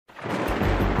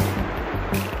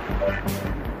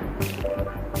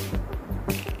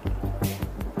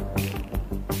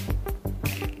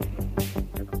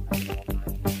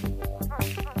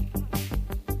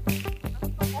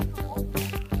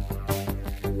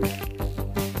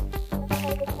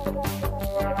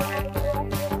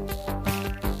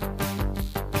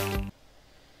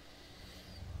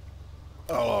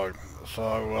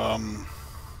So,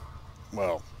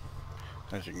 well,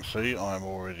 as you can see, I'm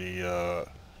already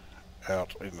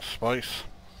out in space.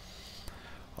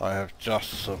 I have just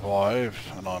survived,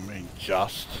 and I mean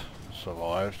just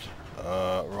survived,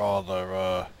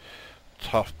 rather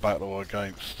tough battle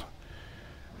against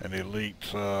an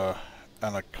elite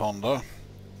anaconda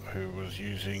who was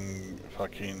using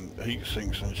fucking heat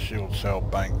sinks and shield cell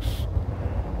banks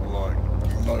like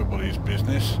nobody's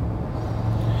business.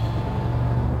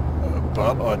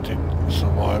 But I did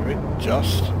survive it.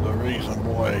 Just the reason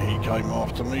why he came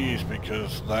after me is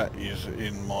because that is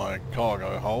in my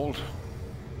cargo hold.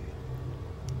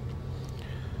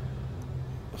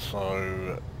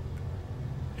 So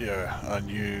yeah, I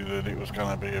knew that it was going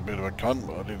to be a bit of a cunt,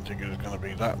 but I didn't think it was going to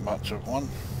be that much of one.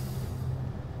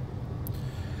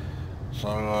 So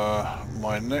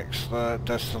my next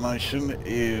destination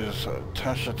is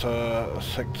Tashita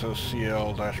Sector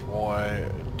CL-Y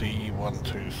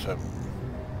D127.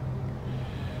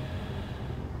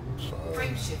 So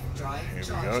Frameshift drive here we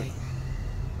charging. go.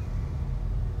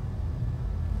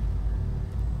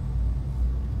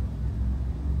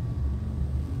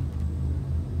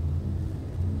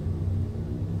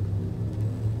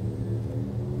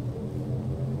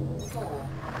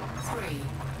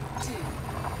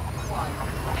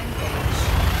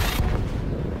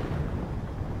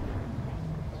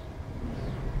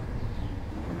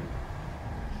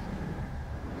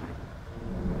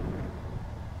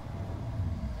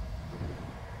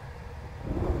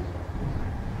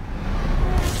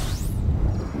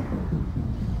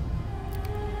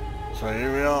 So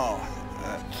here we are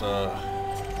at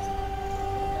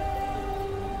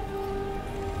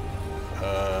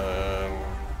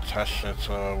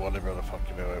Tashita, whatever the fuck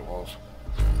you know it was.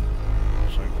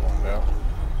 Soon find out.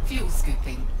 Fuel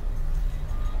scooping.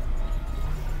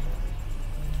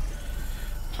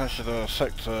 Tashita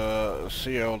Sector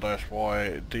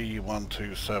CL-Y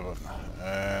D127,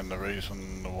 and the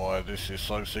reason why this is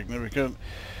so significant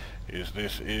is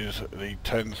this is the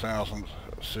 10,000th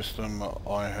system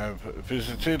I have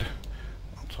visited.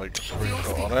 I'll take a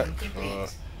screenshot of that for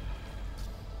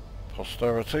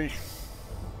posterity.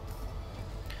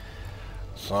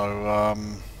 So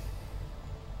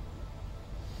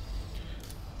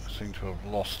I seem to have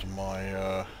lost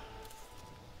my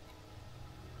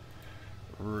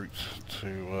route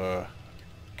to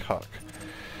Cuck.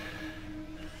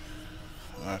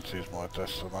 That is my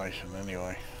destination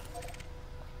anyway.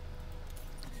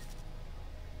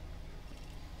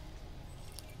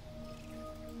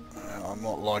 I'm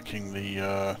not liking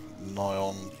the nigh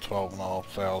on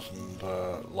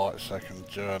 12,500 light second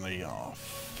journey. Oh,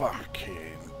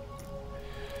 fucking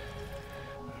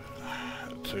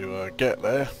to get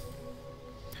there,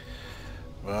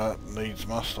 but needs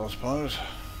must, I suppose.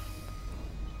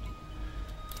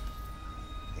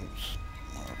 Oops,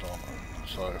 hold on.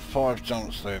 So 5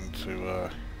 jumps then to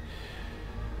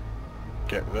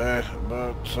get there,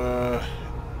 but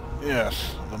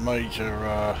yes, the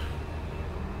major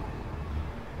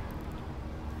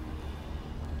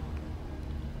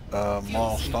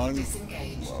milestone,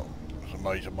 well, it's a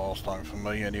major milestone for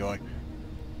me anyway,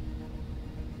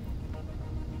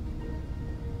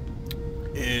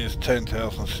 is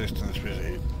 10,000 systems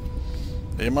visited.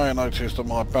 You may have noticed that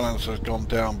my balance has gone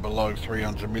down below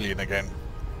 300 million again.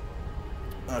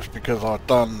 That's because I've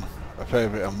done a fair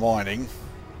bit of mining.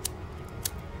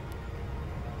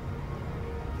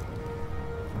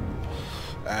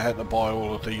 I had to buy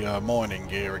all of the mining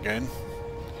gear again,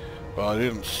 but I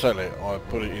didn't sell it, I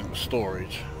put it into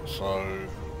storage. So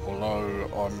although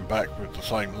I'm back with the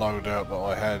same loadout that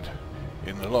I had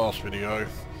in the last video,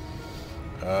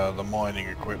 the mining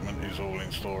equipment is all in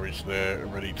storage there,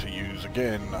 ready to use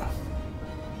again.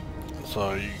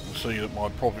 So you can see that my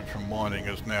profit from mining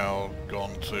has now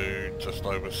gone to just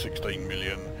over 16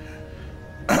 million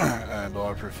and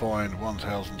I've refined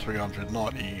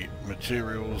 1,390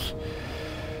 materials,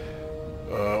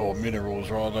 or minerals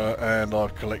rather, and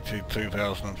I've collected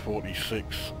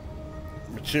 2,046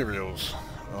 materials.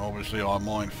 Obviously I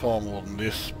mine far more than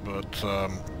this, but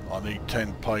I need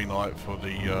 10 paynite for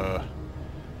the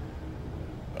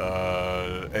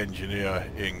engineer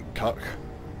in Cuck.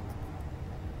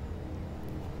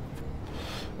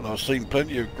 And I've seen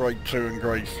plenty of grade 2 and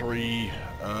grade 3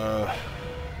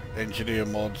 engineer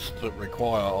mods that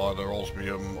require either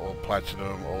osmium or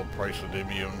platinum or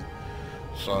praseodymium,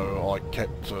 so I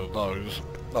kept those.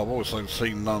 I've also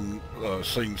seen some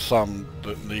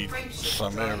that need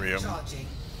samarium,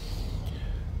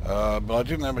 but I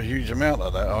didn't have a huge amount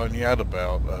of that. I only had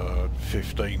about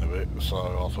 15 of it, so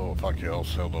I thought, fuck it, I'll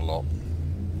sell the lot.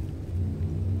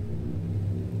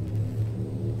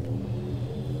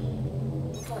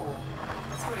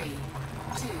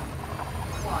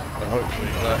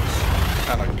 hopefully that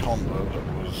Anaconda that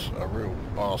was a real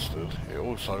bastard, it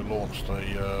also launched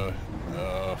a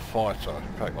fighter.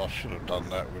 In fact, I should have done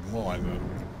that with mine and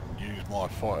used my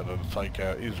fighter to take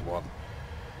out his one.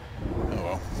 Oh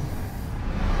well.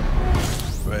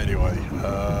 But anyway,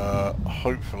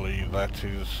 hopefully that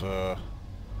is the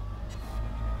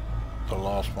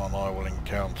last one I will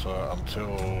encounter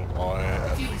until I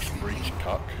at least reach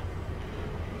Cuck.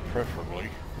 Preferably.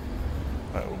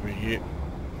 That will be it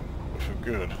for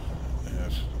good.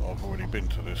 Yes, I've already been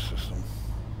to this system.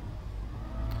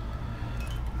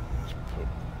 Let's put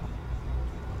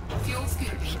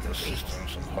chips in the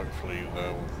systems and hopefully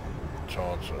they'll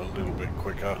charge a little bit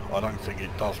quicker. I don't think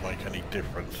it does make any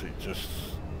difference, it just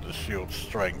the shield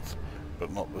strength but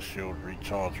not the shield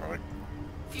recharge rate.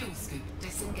 Fuel scoop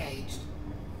disengaged.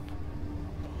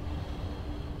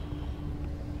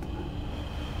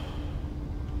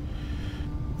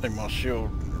 I think my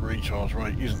shield recharge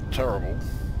rate isn't terrible.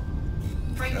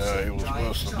 It was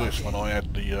worse than this when I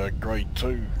had the grade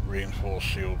 2 reinforced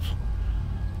shields.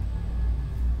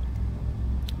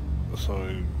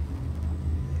 So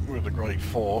with the grade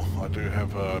 4 I do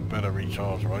have a better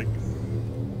recharge rate.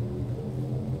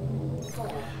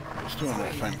 It's still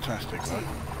not fantastic though.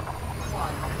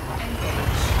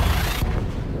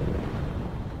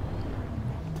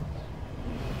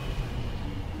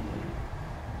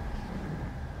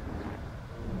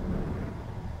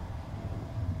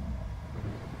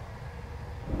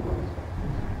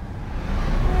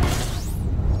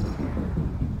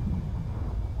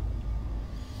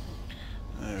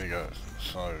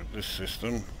 So this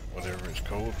system, whatever it's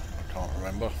called, I can't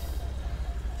remember,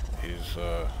 is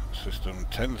system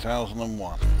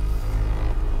 10,001.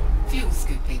 Fuel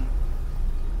scooping.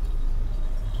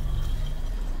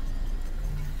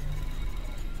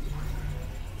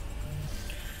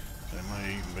 There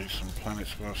may even be some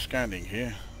planets worth scanning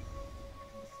here.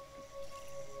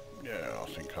 Yeah, I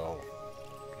think I'll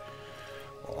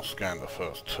scan the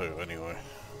first two anyway.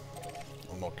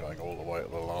 I'm not going all the way to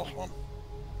the last one.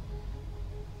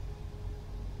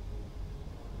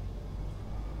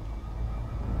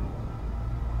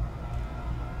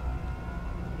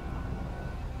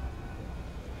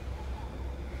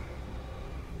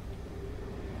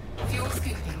 Fuel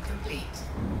scooping complete.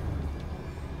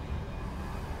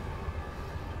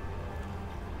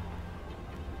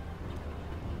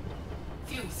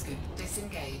 Fuel scoop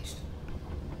disengaged.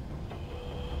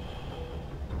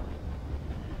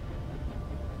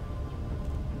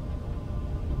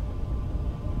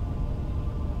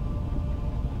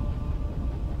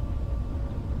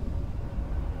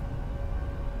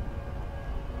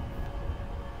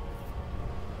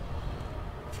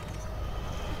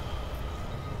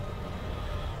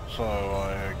 So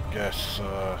I guess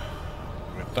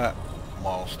with that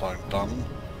milestone done,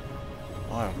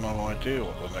 I have no idea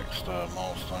what the next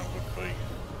milestone would be.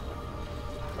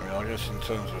 I mean, I guess in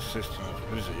terms of systems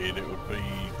visited, it would be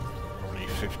probably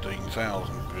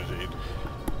 15,000 visited.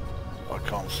 I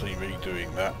can't see me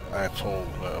doing that at all,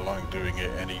 let alone doing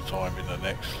it any time in the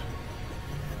next,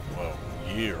 well,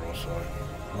 year or so,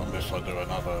 unless I do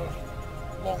another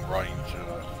long range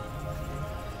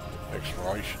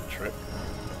exploration trip.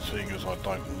 Seeing as I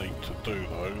don't need to do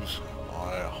those,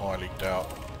 I highly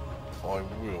doubt I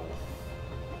will.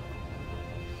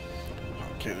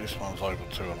 Okay, this one's over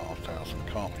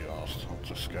 2,500, can't be asked. I'll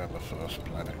just scan the first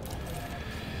planet.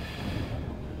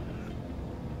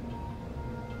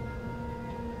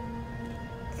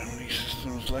 How many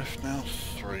systems left now?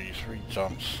 Three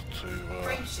jumps to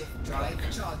Frameshift drive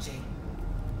charging.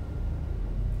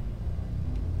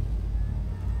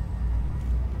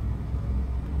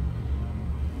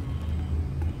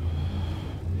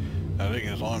 The thing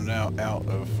is, I'm now out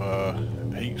of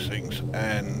heat sinks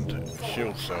and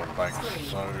shield cell banks,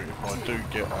 so if I do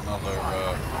get another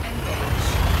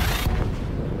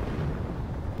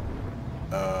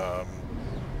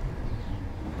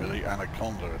really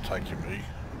Anaconda attacking me,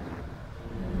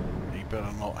 he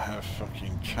better not have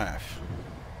fucking chaff.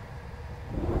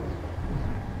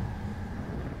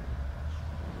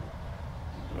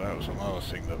 That was another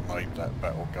thing that made that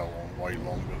battle go on way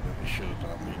longer than it should have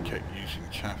done. He kept using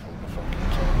chaff all the fucking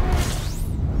time.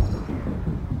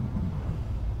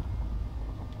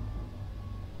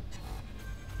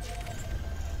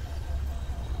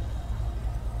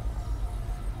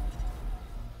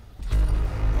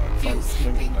 I don't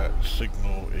think that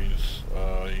signal is,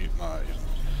 no it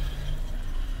isn't.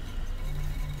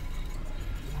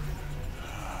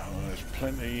 Well, there's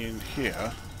plenty in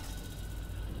here.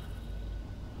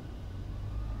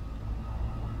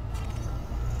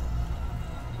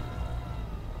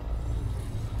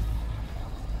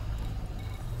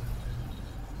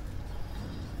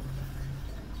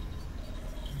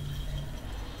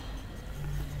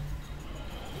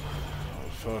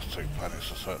 first two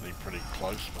planets are certainly pretty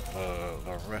close, but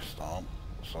the rest aren't,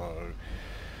 so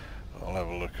I'll have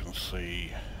a look and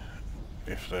see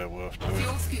if they're worth doing.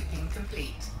 Fuel scooping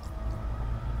complete.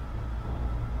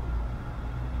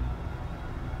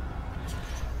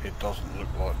 It doesn't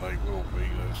look like they will be,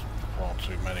 there's far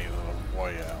too many that are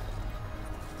way out.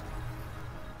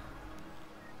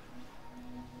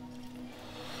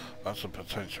 That's a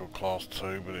potential class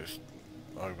 2, but it's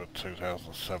over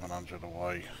 2,700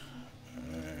 away.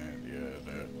 And yeah,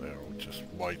 they're all just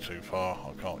way too far,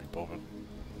 I can't be bothered.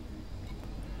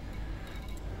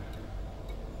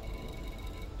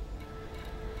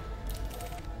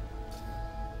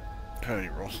 Okay,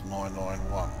 Ross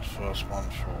 991, first one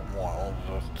for a while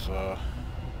that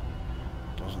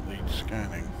doesn't need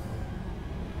scanning.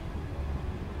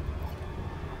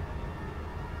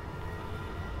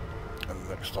 And the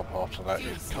next stop after that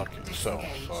is Tuck itself,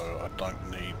 so I don't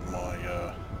need my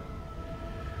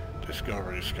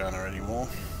Discovery scanner anymore.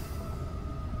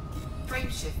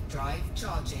 Frameshift drive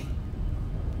charging.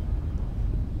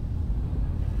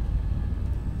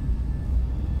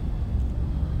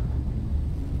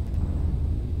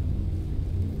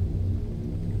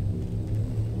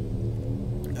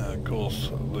 Of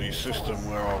course, the system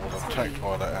where I was attacked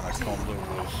by that Anaconda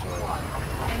was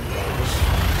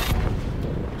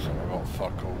so I got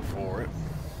fuck all for it.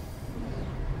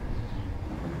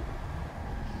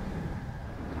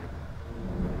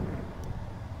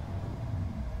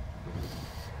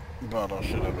 But I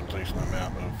should have a decent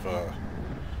amount of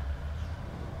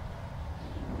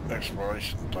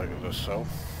exploration data to sell.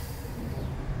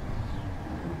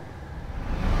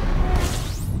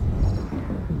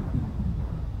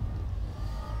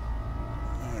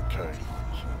 Okay,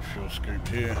 so fuel scoop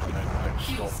here, and then the next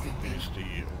stop is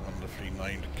the wonderfully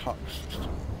named Cuck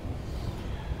system.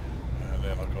 And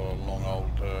then I've got a long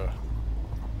old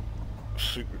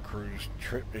super cruise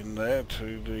trip in there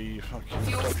to the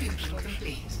fucking docking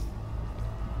station.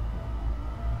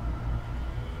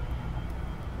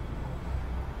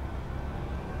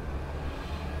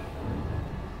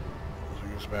 I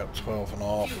think it's about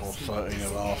 12.5 or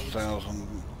 13,500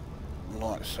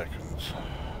 light seconds. Oh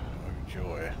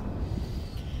joy.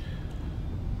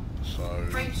 So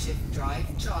Frameshift drive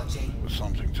charging.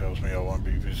 Something tells me I won't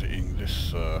be visiting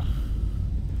this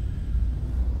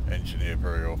engineer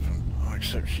very often.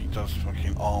 Except she does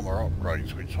fucking armour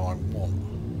upgrades, which I want.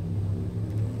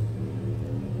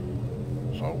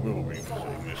 So I will be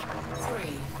visiting this one.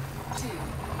 3, 2,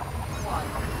 1,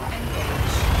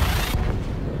 engage.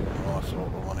 Oh, I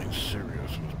thought the one in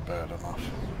Sirius was bad enough.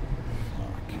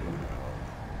 Fucking hell.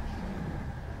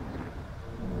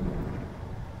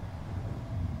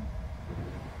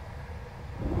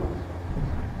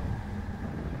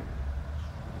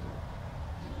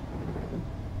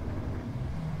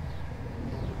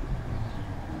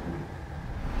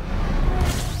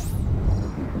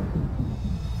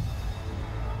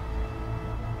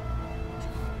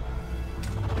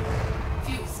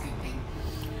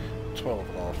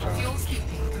 Fuel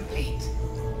scooping complete.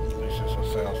 At least it's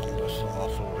 1,000 less than I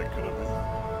thought it could have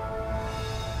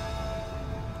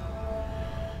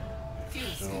been.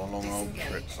 It's still a long old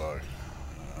trip though.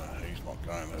 He's not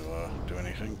going to do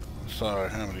anything. So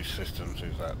how many systems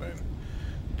is that then?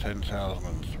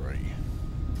 10,003.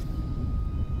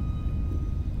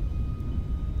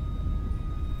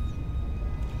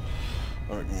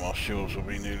 I reckon my shields will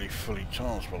be nearly fully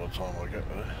charged by the time I get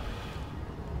there.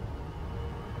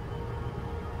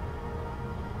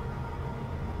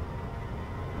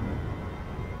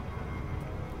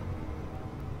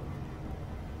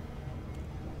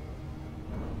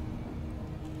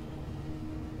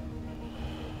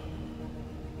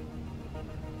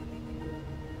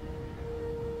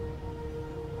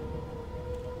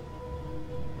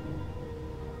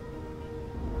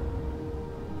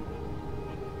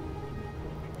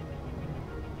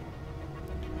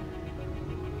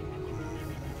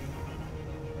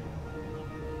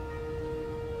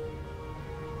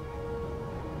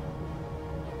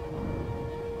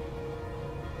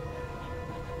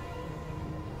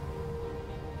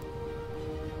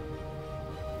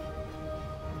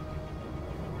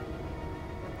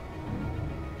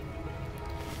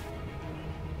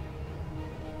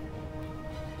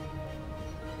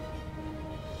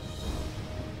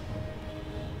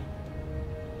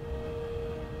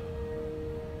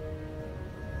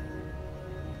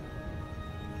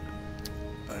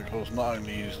 Of course, not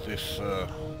only is this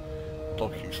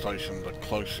docking station the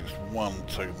closest one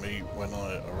to me when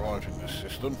I arrive in this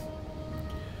system,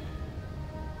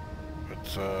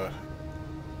 but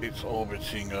it's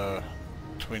orbiting a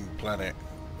twin planet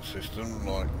system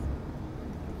like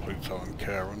Pluto and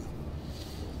Charon,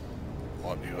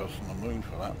 like the Earth and the Moon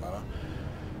for that matter.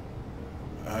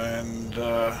 And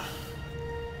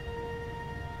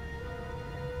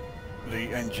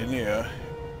the engineer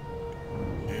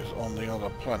is on the other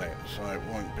planet, so it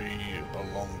won't be a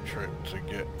long trip to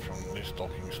get from this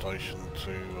docking station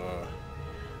to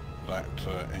that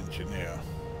engineer.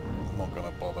 I'm not going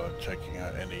to bother checking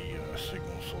out any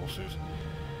signal sources.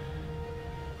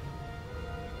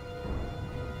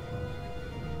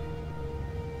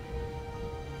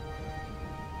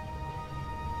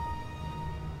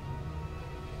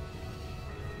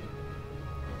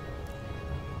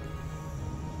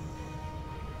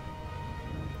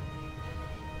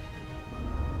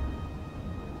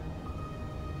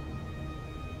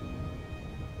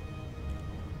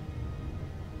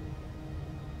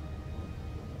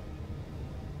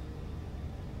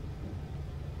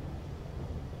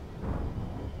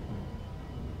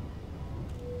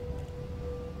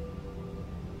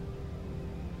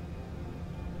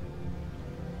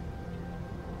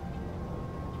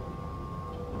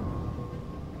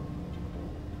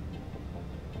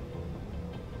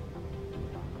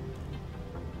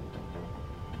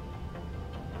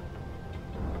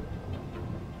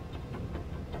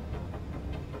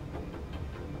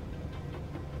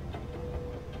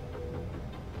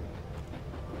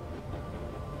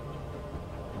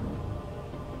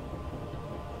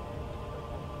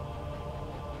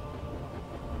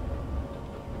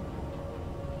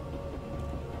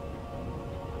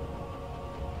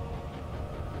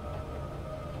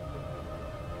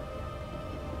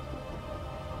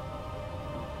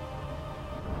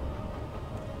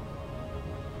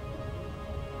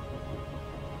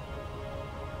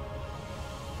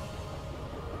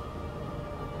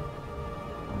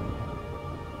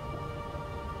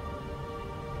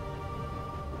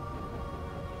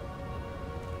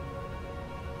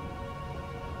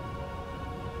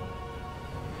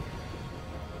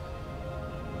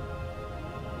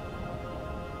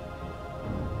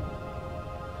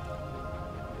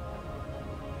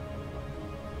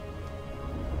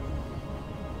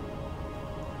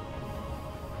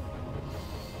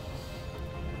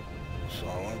 So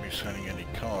I won't be selling any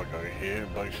cargo here.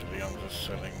 Basically I'm just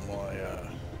selling my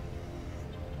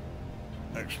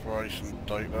exploration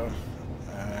data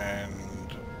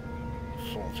and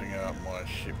sorting out my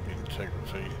ship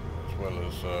integrity, as well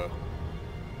as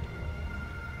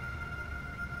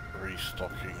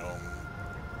restocking on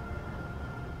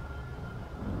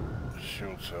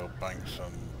shield cell banks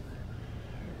and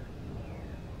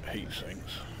heat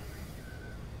sinks.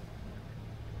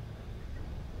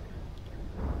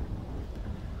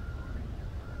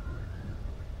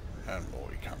 And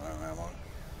more cannon ammo.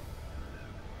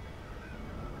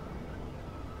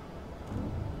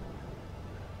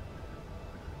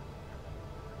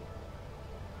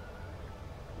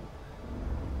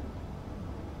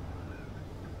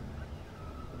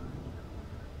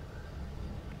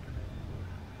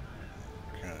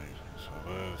 Okay, so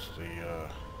there's the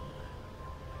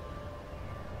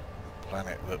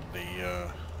planet that the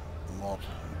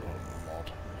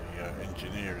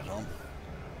engineer is on.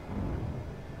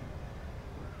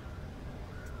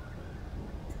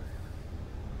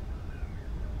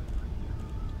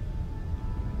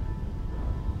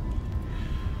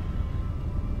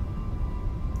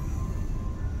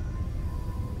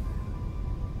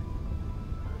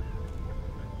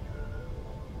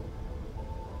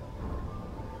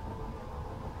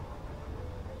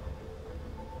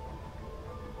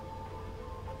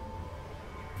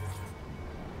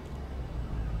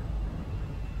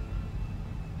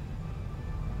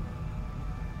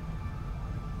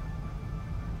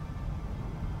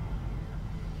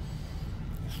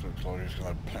 Looks like he's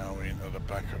going to plough into the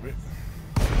back of it.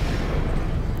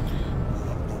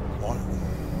 Not quite.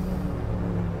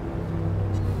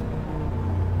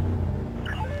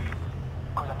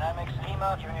 Dynamics Lima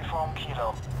Uniform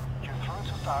Kilo. You're through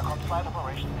to Starcon Flight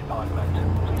Operations Department.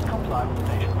 Please comply with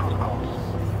station protocols.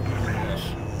 Yes,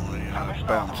 my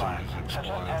bounty is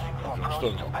expired. I've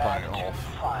still got to pay it off.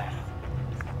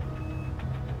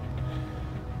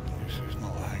 This is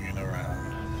not hanging around.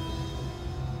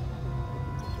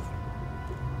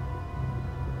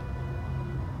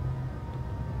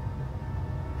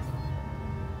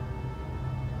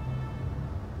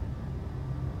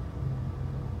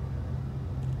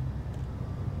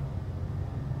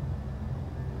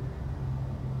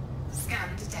 Scan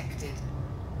detected.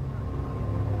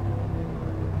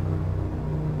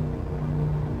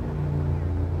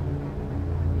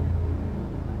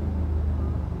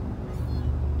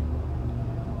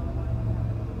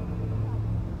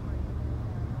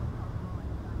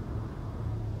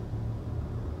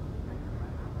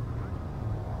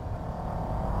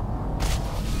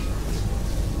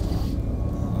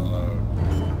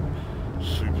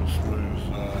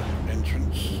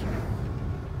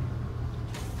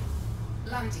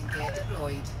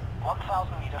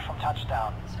 meters from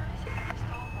touchdown.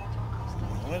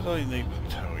 Why do they need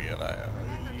to tell you that?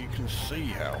 You can see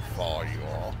how far you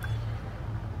are.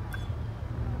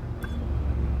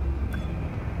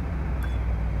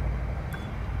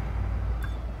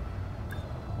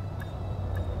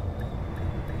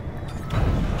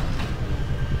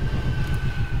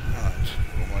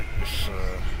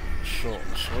 Short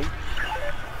and sweet.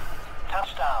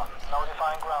 Touchdown.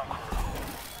 Notifying ground crew.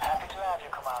 Happy to have you,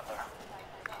 Commander.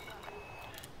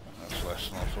 That's less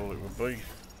than I thought it would be,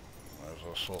 as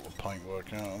I sort the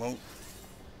paintwork out and all.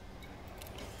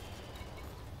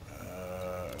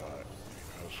 Right,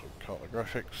 let's cut the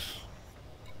graphics.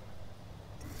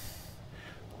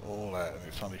 All that, and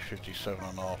it's only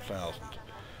 57,500.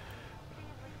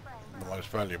 The most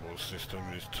valuable system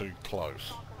is too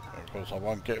close. Of course I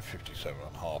won't get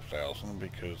 57,500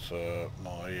 because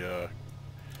my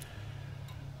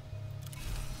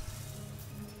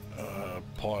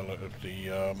pilot of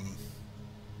the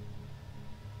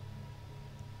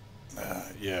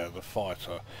yeah, the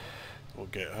fighter will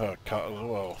get her cut as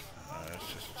well.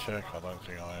 Let's just check. I don't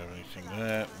think I have anything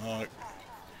there. No.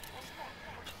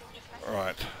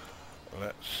 Right,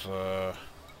 let's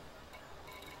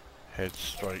head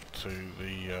straight to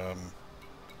the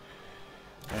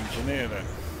engineer then.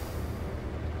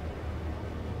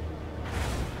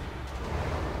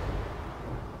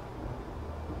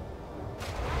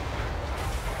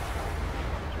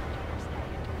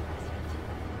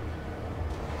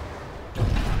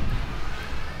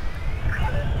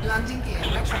 Landing gear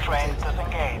Train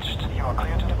disengaged. You are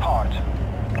clear to depart.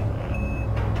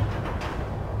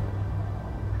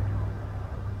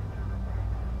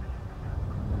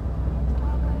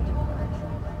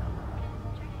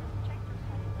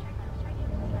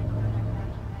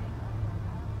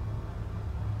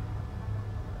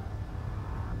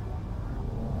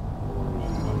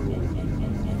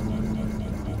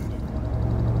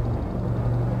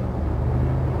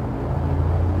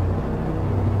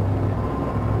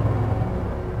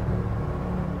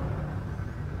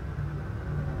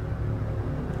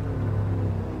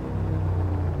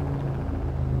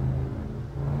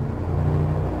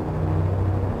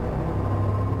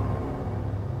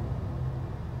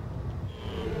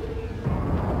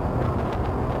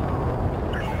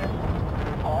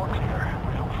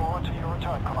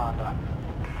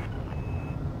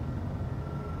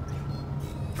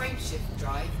 Frameshift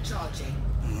drive charging.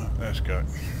 Let's go.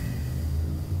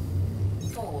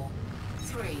 4,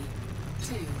 3,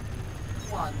 2,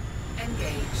 1.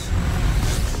 Engage.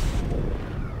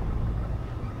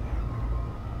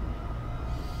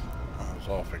 I was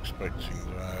half expecting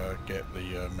to get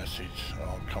the message,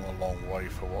 I'll come a long way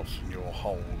for what's in your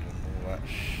hold and all that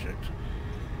shit.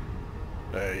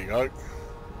 There you go.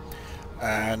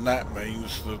 And that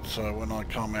means that when I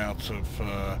come out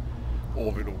of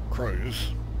orbital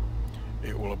cruise,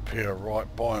 it will appear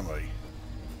right by me.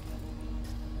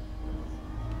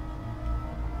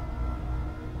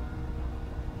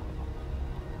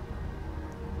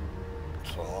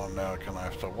 So I'm now going to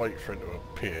have to wait for it to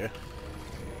appear,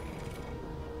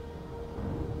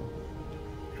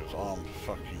 because I'm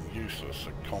fucking useless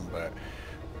at combat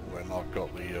when I've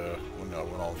got the,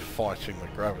 when I'm fighting the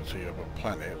gravity of a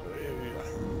planet.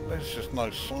 There's just no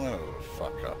sign of the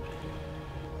fucker.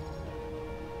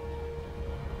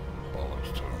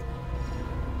 Bollocks to him.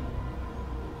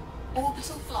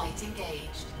 Orbital flight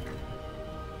engaged.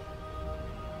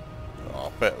 Oh, I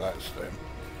bet that's them.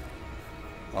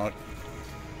 Right.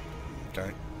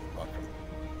 Okay. Fuck 'em.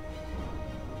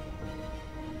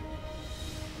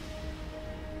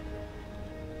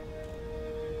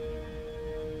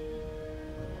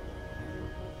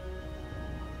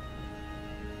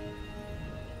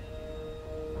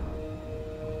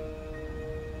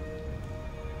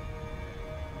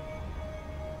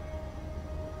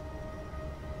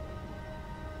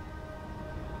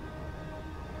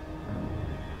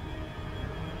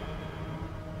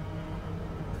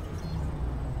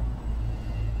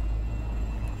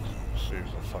 See if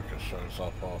the fucker shows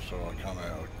up after I come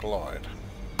out of glide.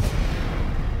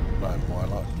 No, my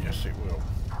luck, yes it will.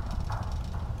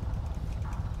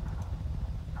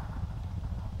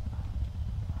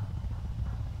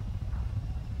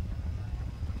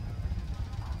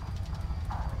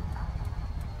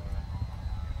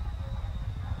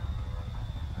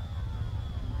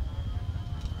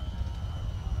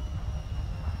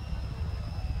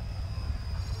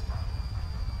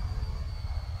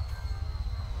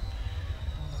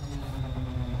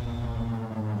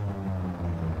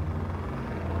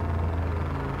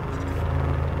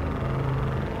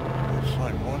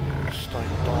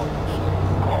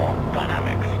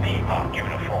 Dynamics, Lima,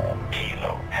 uniform,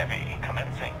 kilo, heavy,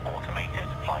 commencing, automated.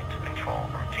 flight control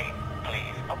routine.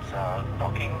 Please observe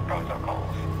docking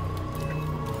protocols.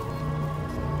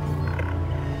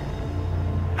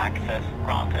 Access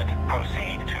granted.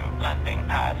 Proceed to landing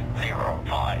pad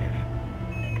 05.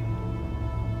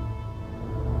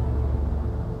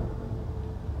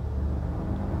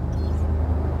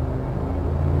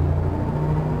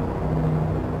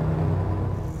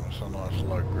 It's a nice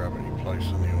low gravity place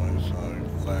anyway, so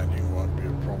landing won't be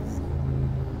a problem.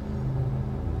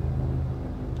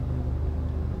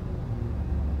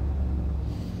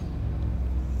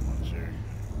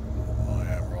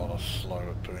 Slow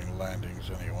at doing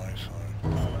landings anyway, so I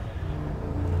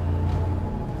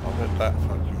bet that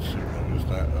fucking signal is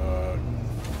that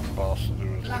bastard who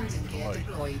was looking for me.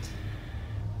 Deployed.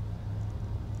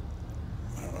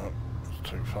 Oh, it's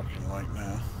too fucking late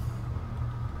now.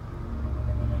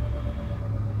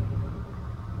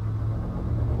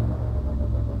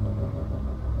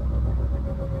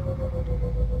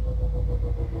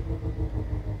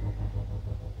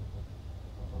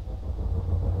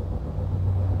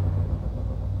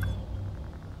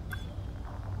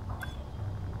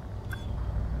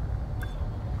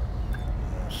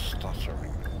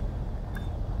 Stuttering.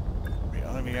 It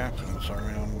only happens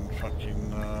around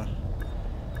fucking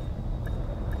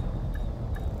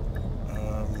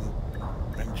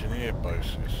engineer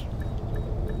bases.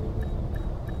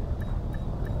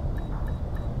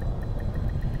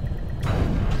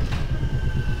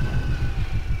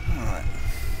 Alright.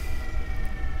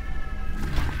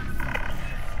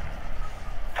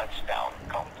 Touchdown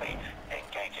complete.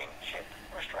 Engaging ship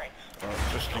restraints. Right,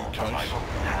 just in case,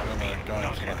 I'm going to go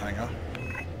into the hangar.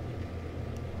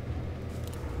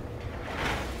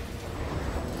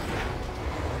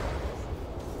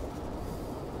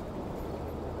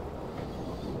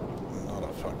 Not a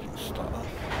fucking stutter.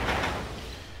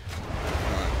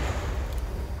 Right.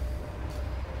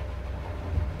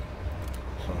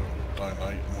 So,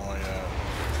 donate my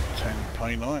 10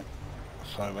 pay night.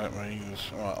 So that means,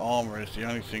 right, armour is the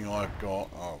only thing I've got.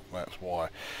 Oh, that's why.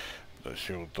 That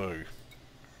she'll do,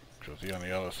 because the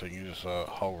only other thing is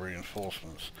hull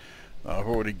reinforcements. Now, I've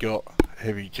already got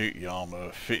heavy duty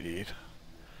armour fitted.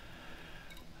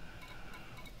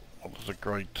 What does a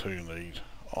grade 2 need?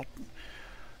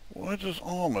 Why does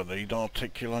armour need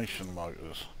articulation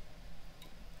motors?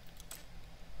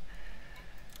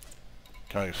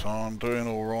 Okay, so I'm doing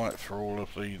alright for all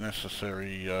of the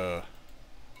necessary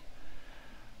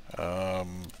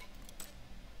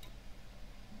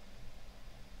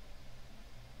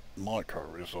micro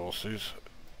resources.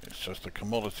 It's just the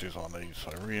commodities I need,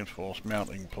 so reinforced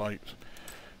mounting plates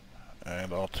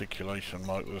and articulation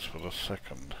motors for the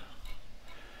second.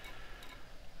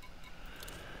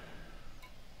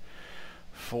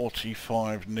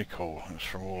 45 nickel, that's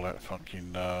from all that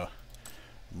fucking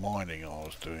mining I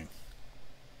was doing.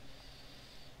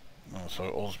 So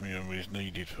osmium is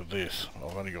needed for this.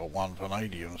 I've only got one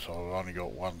vanadium, so I've only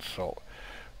got one shot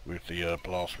with the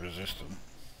blast resistant.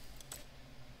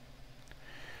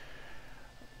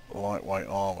 Lightweight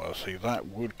armour, see that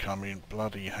would come in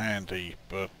bloody handy,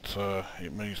 but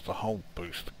it means the hull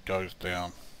boost goes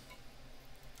down.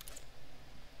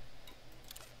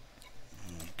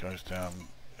 It goes down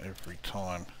every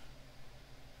time.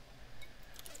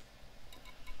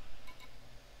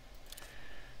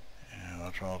 Yeah,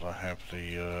 I'd rather have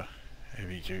the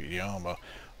heavy duty armour.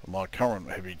 My current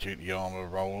heavy duty armour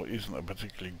roll isn't a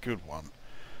particularly good one.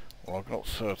 Well, I've got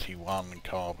 31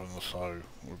 carbon, so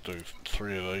we'll do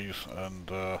 3 of these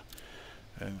and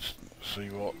see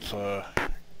what I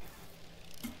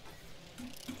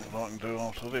can do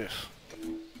after this.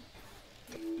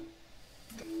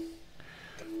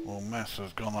 Well, mass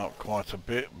has gone up quite a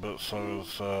bit, but so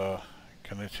has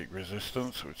kinetic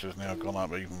resistance, which has now gone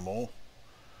up even more.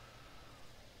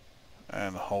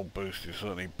 And the hull boost is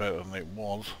certainly better than it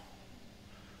was.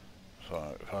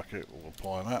 So, fuck it, we'll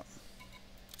apply that.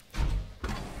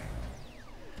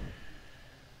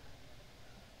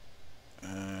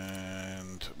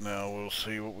 And now we'll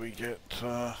see what we get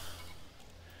on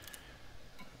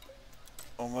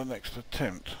the next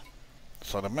attempt.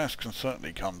 So the mass can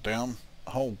certainly come down.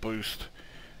 Hull boost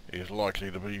is likely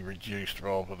to be reduced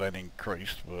rather than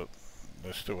increased, but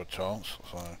there's still a chance.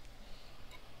 So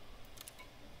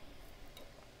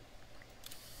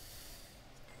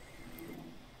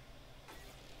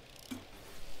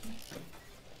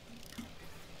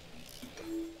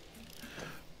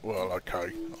well,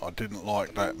 okay, I didn't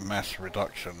like that mass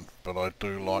reduction, but I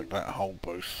do like that hull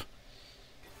boost.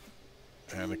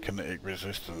 And the kinetic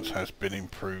resistance has been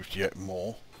improved yet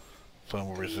more.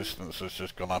 Thermal resistance has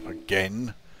just gone up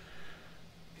again.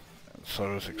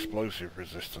 So is explosive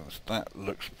resistance. That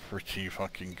looks pretty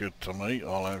fucking good to me,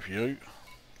 I'll have you.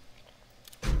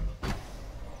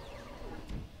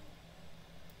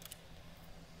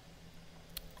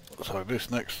 So this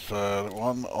next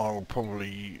one, I will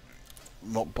probably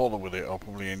not bother with it, I'll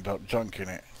probably end up junking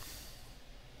it.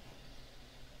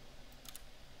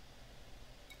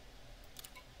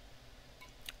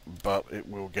 But it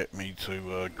will get me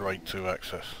to grade 2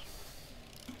 access.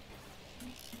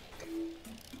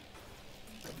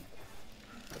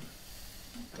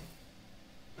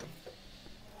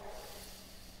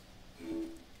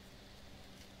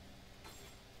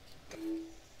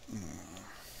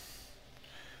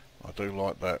 I do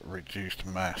like that reduced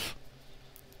mass.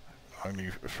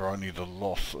 Only the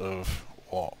loss of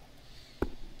what?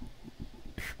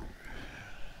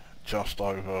 Just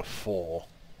over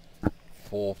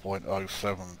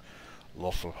 4.07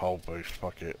 loss of hull boost.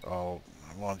 Fuck it.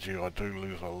 Mind you, I do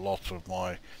lose a lot of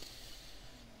my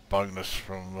bonus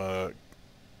from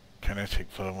kinetic,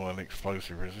 thermal and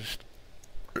explosive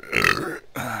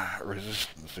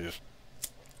resistances.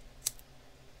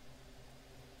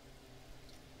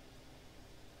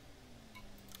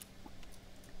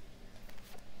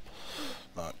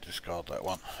 No, discard that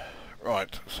one.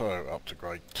 Right, so up to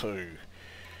grade 2.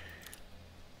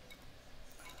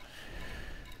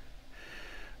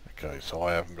 Okay, so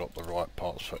I haven't got the right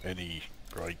parts for any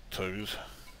grade 2s.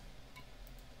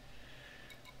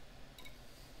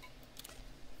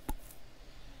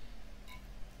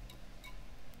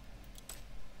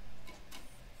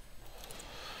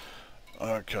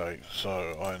 Okay,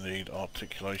 so I need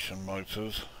articulation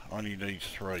motors. I only need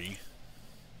 3.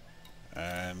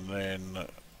 And then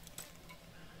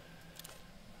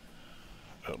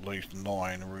at least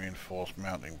 9 reinforced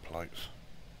mounting plates.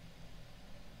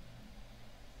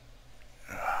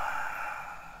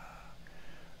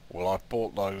 Well, I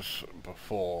bought those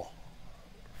before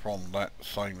from that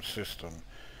same system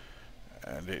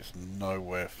and it's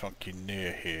nowhere fucking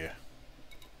near here.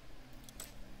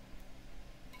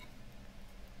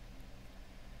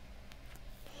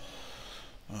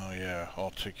 Oh yeah,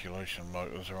 articulation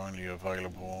motors are only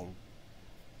available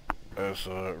as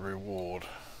a reward.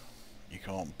 You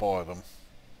can't buy them.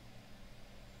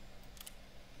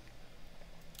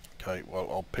 Okay, well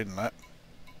I'll pin that.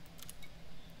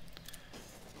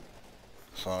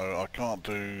 So I can't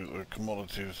do the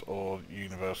commodities or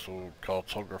universal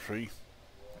cartography,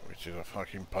 which is a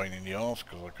fucking pain in the arse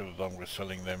because I could have done with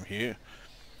selling them here.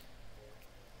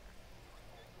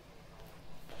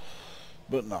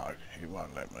 But no, it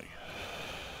won't let me.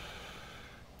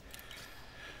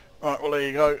 Right, well there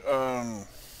you go.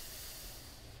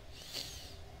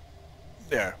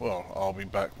 Yeah, well I'll be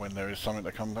back when there is something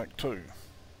to come back to,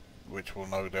 which will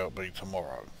no doubt be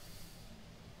tomorrow.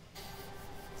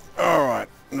 Alright,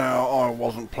 now I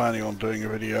wasn't planning on doing a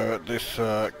video at this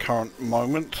current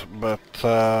moment, but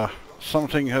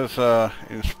something has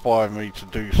inspired me to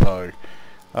do so.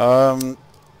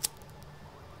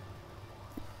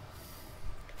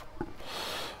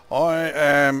 I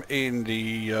am in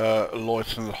the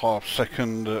Light-and-a-half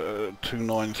second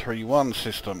 2931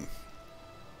 system,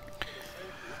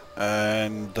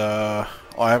 and I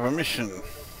have a mission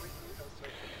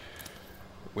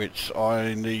which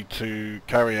I need to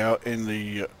carry out in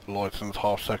the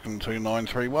Light-and-a-half second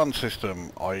 2931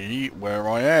 system, i.e. where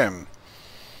I am.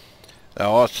 Now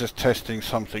I was just testing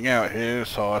something out here,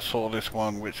 so I saw this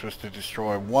one which was to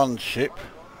destroy one ship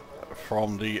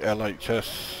from the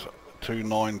LHS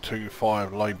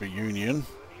 2925 Labour Union,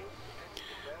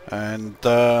 and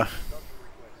so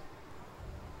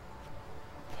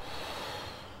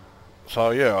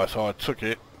yeah, so I took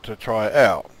it to try it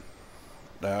out.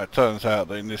 Now it turns out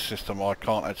that in this system I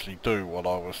can't actually do what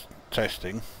I was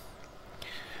testing,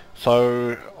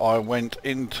 so I went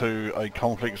into a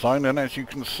conflict zone, and as you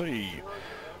can see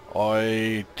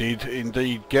I did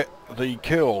indeed get the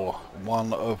kill,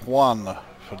 1 of 1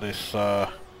 for this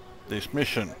this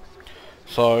mission.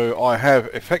 So I have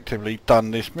effectively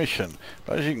done this mission,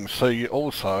 but as you can see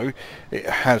also it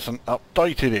hasn't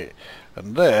updated it,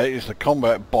 and there is the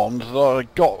combat bond that I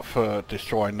got for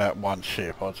destroying that one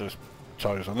ship. I just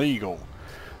chose an Eagle.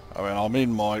 I mean, I'm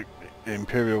in my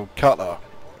Imperial cutter.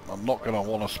 I'm not going to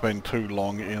want to spend too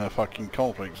long in a fucking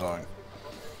conflict zone.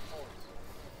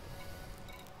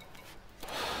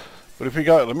 But if we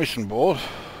go to the mission board,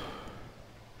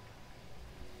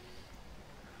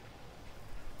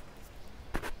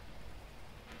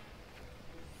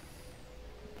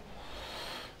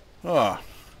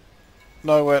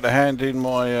 nowhere to hand in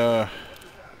my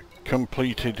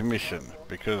completed mission,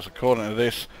 because according to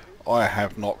this I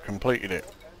have not completed it.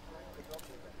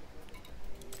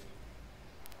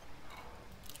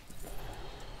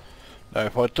 Now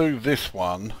if I do this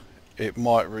one, it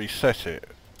might reset it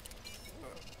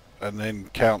and then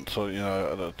count to, you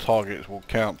know, the targets will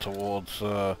count towards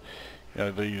you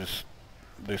know, this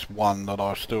one that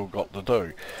I've still got to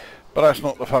do. But that's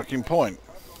not the fucking point.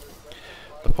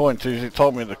 The point is it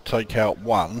told me to take out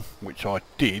one, which I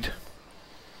did,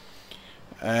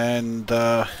 and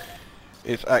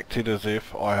it's acted as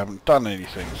if I haven't done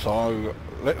anything. So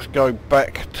let's go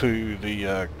back to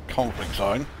the conflict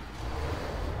zone.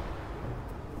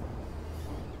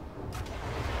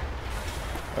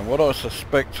 And what I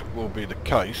suspect will be the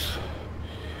case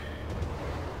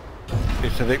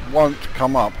is that it won't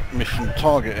come up mission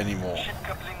target anymore.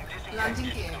 Landing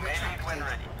gear retracted.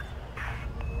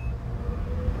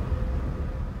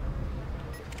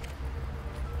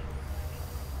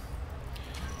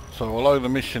 So although the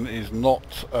mission is not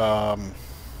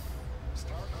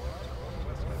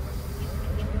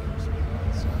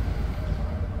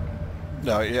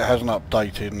no, it hasn't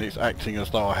updated and it's acting as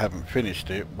though I haven't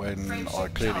finished it when I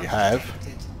clearly have.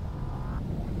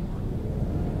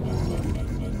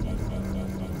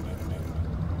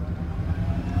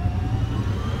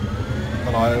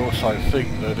 And I also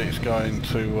think that it's going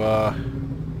to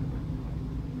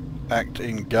act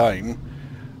in game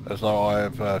as though I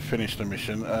have finished the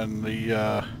mission, and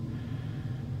the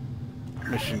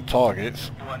mission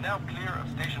targets are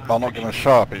not going to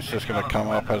show up, it's just going to come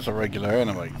up as a regular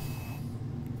enemy.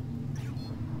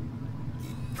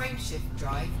 Frameshift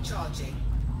drive charging.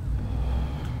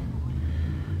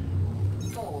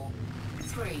 4,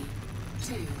 3,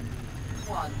 2,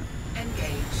 1.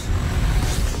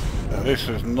 Engage. Now this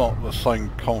is not the same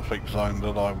conflict zone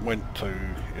that I went to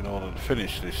in order to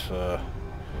finish this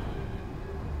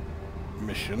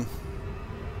mission.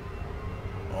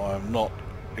 I'm not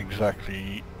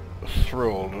exactly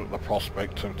thrilled at the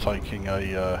prospect of taking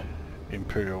a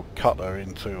Imperial cutter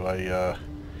into a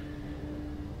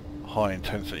high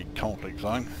intensity conflict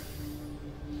zone.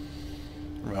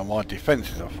 Well, my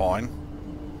defences are fine,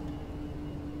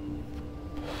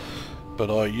 but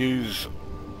I use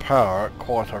power at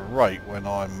quite a rate when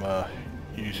I'm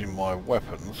using my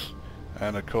weapons,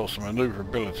 and of course the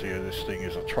manoeuvrability of this thing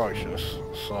is atrocious,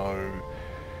 so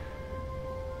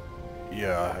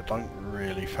yeah, I don't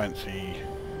really fancy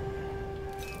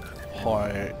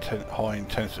high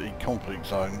intensity conflict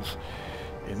zones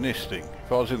in this thing.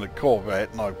 If I was in the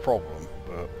Corvette, no problem,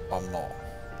 but I'm not.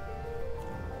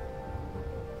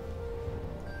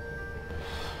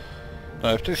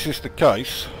 Now if this is the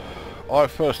case, I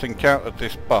first encountered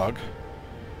this bug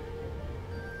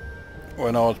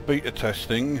when I was beta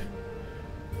testing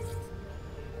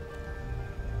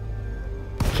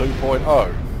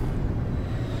 2.0.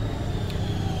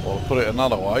 Or to put it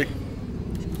another way,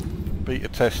 beta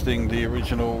testing the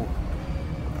original.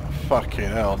 Fucking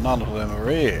hell, none of them are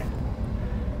here.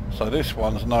 So this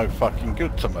one's no fucking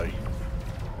good to me.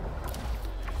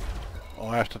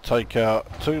 I have to take out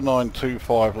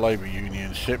 2925 Labour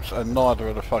Union ships and neither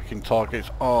of the fucking targets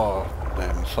are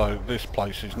them, so this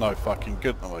place is no fucking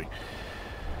good to me.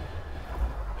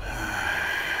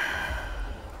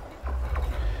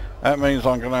 That means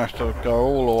I'm going to have to go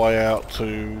all the way out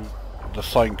to the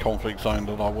same conflict zone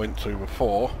that I went to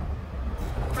before.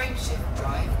 Frameshift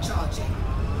drive charging.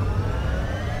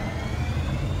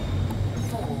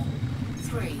 4,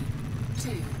 3, 2,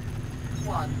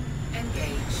 1.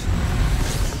 Engage.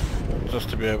 Just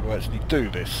to be able to actually do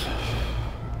this.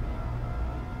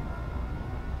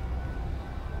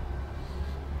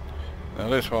 Now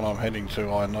this one I'm heading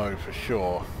to, I know for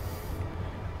sure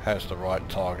has the right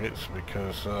targets,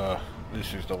 because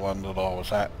this is the one that I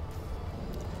was at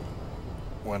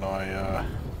when I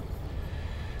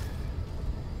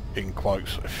in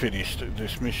quotes finished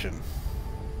this mission.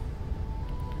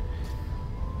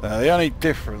 Now the only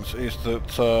difference is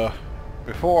that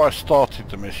before I started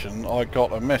the mission I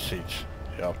got a message,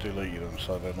 yeah, I've deleted them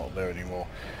so they're not there anymore,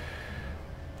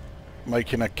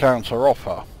 making a counter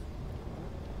offer,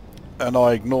 and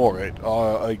I ignored it.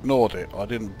 I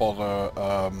didn't bother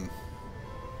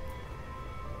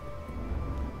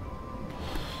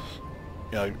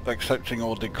you know, accepting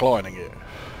or declining it.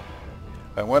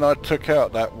 And when I took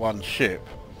out that one ship,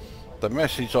 the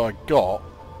message I got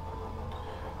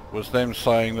was them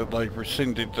saying that they've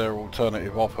rescinded their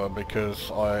alternative offer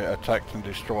because I attacked and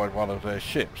destroyed one of their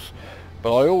ships.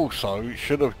 But I also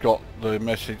should have got the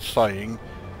message saying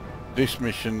this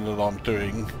mission that I'm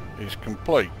doing is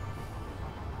complete.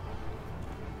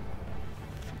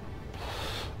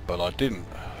 But I didn't.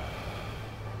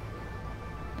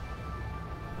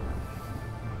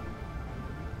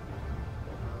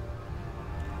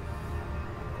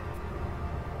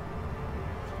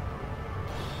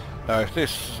 Now if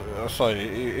this, I say,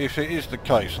 if it is the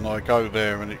case and I go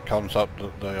there and it comes up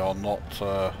that they are not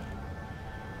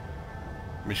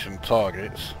mission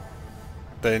targets,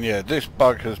 then yeah, this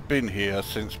bug has been here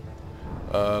since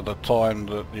the time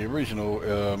that the original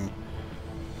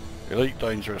Elite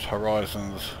Dangerous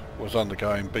Horizons was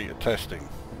undergoing beta testing.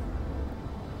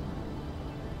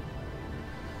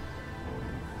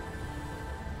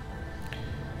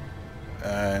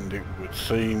 And it would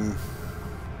seem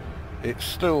it's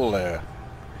still there,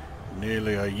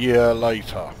 nearly a year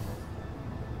later.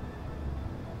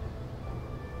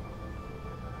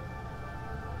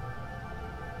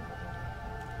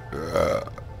 Is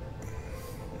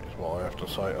what I have to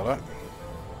say to that.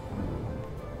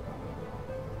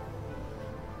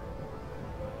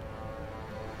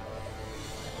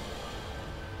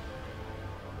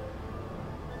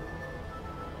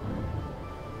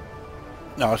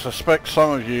 Now I suspect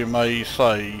some of you may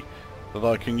say that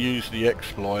I can use the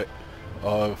exploit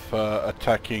of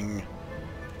attacking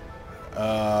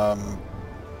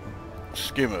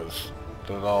skimmers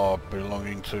that are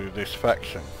belonging to this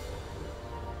faction.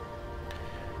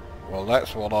 Well,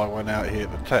 that's what I went out here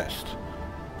to test,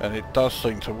 and it does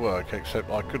seem to work,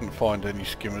 except I couldn't find any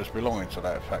skimmers belonging to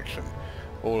that faction.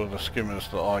 All of the skimmers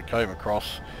that I came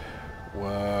across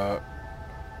were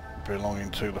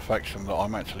belonging to the faction that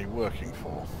I'm actually working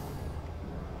for.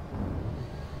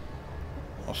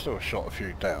 I still shot a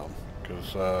few down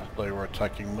because they were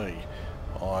attacking me.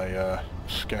 I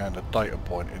scanned a data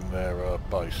point in their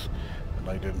base and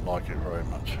they didn't like it very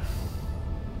much.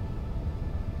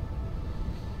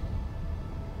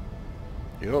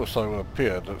 It also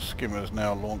appeared that skimmers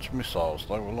now launch missiles.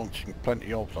 They were launching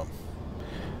plenty of them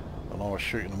and I was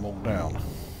shooting them all down.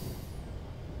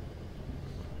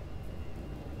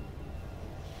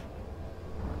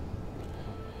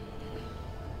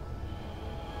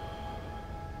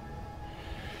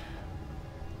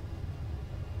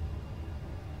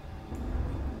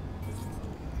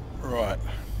 Right,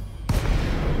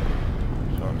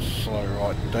 so let's slow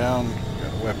right down,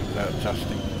 get the weapons out just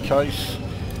in case,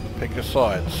 pick a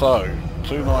side. So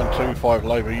 2925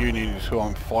 Labour Union is who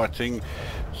I'm fighting,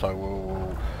 so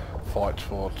we'll fight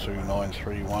for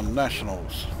 2931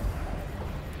 Nationals.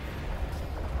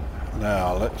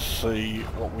 Now let's see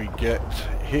what we get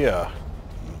here.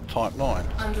 Type 9.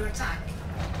 Under attack.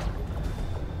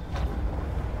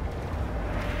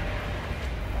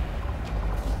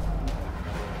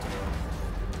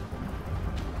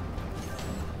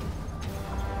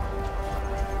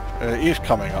 It is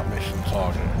coming up mission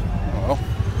target. Well,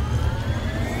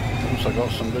 also got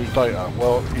some new data.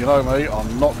 Well, you know me,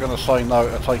 I'm not going to say no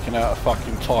to taking out a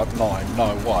fucking Type 9,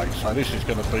 no way. So this is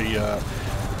going to be a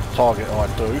target I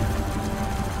do.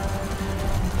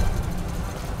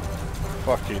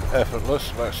 Fucking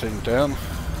effortless, that's him down.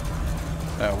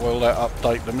 Now will that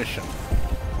update the mission?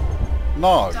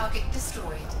 No! Target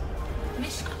destroyed.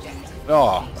 Mission objective.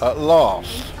 Ah, at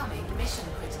last. Incoming mission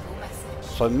critical message.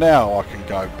 So now I can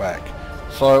go back.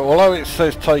 So although it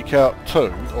says take out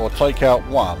 2 or take out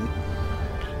 1,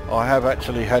 I have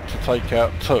actually had to take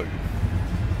out 2.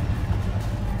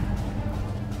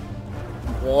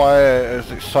 Why has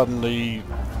it suddenly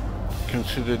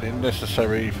considered it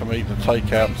necessary for me to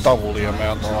take out double the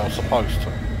amount that I was supposed to?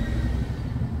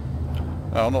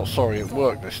 Now I'm not sorry it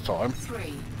worked this time.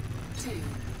 3, 2,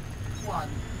 1,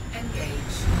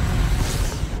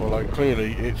 engage. Although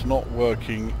clearly it's not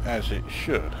working as it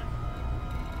should.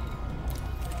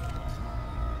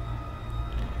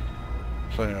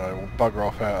 So anyway, we'll bugger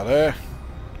off out of there.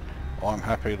 I'm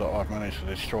happy that I've managed to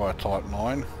destroy a Type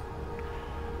 9.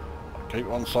 I keep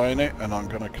on saying it, and I'm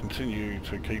going to continue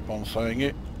to keep on saying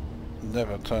it.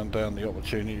 Never turn down the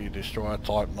opportunity to destroy a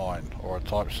Type 9, or a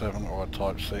Type 7, or a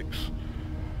Type 6,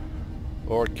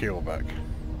 or a killback.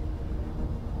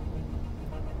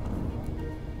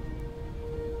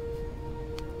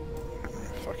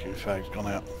 Fucking fag's gone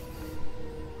out.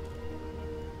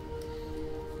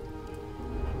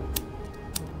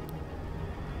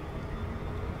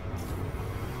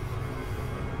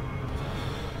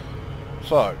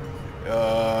 So,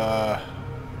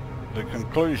 the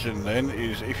conclusion then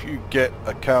is if you get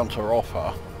a counter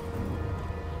offer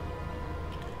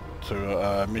to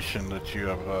a mission that you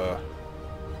have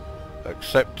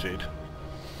accepted,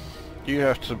 you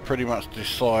have to pretty much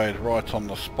decide right on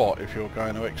the spot if you're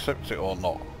going to accept it or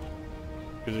not.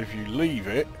 Because if you leave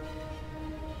it,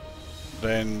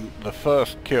 then the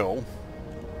first kill,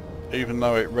 even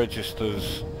though it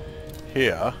registers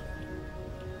here,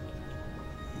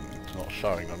 not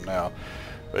showing them now,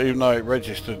 but even though it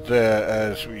registered there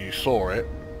as you saw it,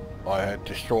 I had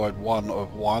destroyed 1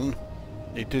 of 1,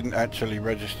 it didn't actually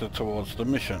register towards the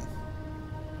mission.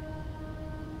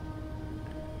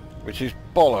 which is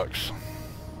bollocks.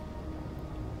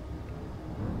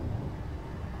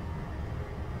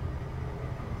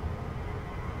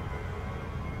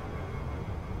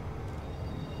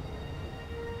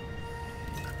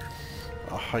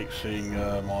 I hate seeing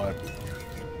my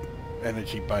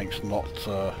energy banks not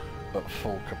at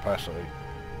full capacity.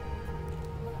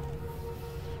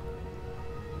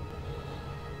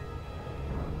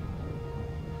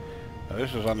 Now,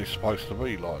 this is only supposed to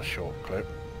be like a short clip.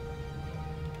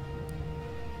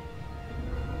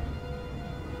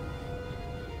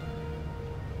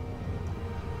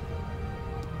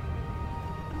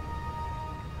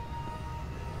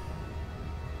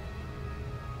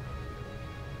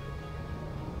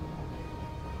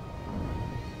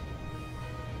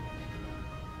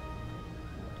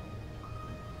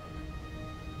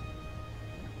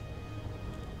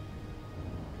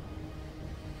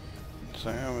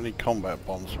 So how many combat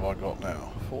bonds have I got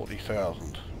now?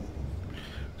 40,000.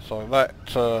 So that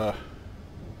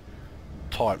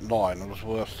Type 9 was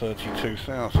worth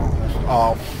 32,000.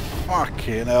 Oh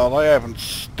fucking hell, they haven't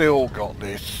still got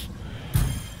this.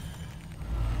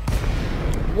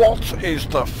 What is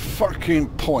the fucking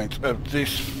point of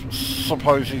this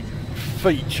supposed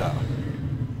feature?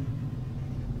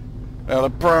 Now the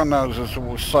brown nosers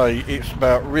will say it's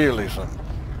about realism.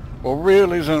 Well,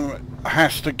 realism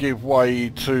has to give way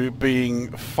to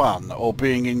being fun or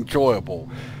being enjoyable.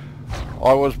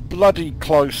 I was bloody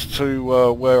close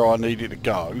to where I needed to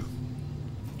go.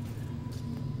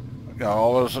 You know,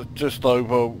 I was just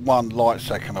over 1 light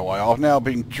second away. I've now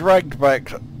been dragged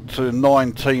back to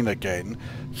 19 again,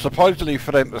 supposedly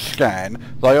for them to scan.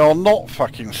 They are not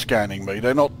fucking scanning me.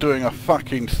 They're not doing a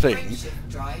fucking thing.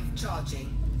 Drive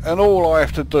charging. And all I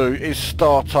have to do is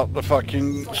start up the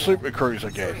fucking Super Cruise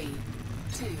again.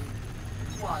 3, 2,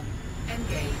 1,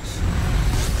 engage.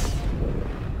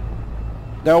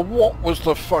 Now what was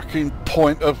the fucking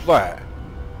point of that?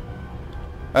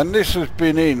 And this has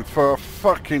been in for a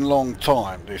fucking long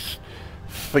time, this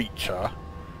feature.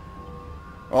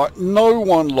 Right, no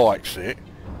one likes it.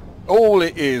 All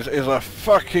it is a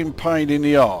fucking pain in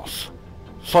the arse.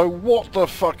 So what the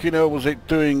fucking hell was it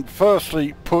doing,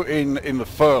 firstly put in the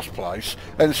first place,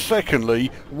 and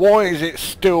secondly, why is it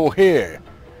still here?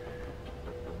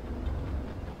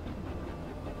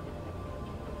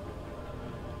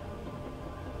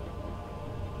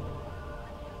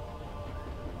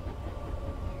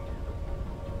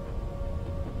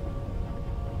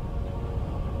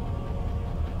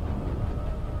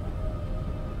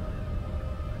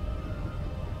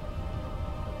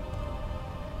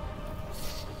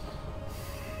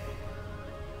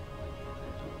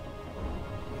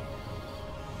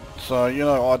 So, you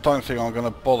know, I don't think I'm going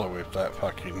to bother with that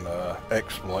fucking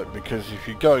exploit, because if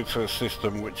you go to a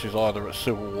system which is either at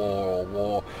civil war or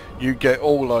war, you get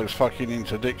all those fucking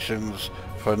interdictions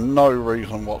for no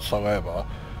reason whatsoever,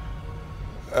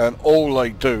 and all they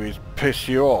do is piss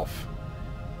you off.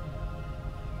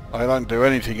 They don't do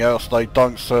anything else. They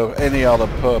don't serve any other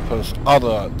purpose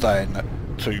other than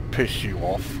to piss you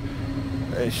off.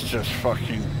 It's just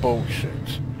fucking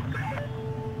bullshit.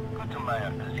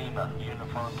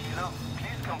 Uniform Kilo,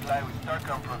 please comply with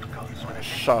STARCOM protocols.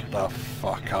 Shut the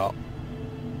fuck up.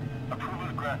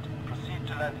 Approval granted. Proceed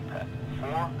to landing pad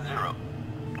 40.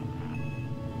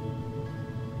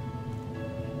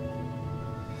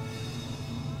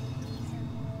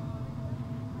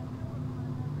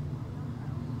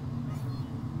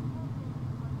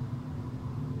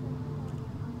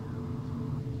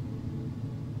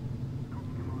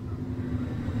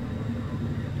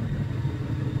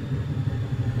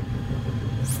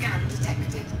 Scan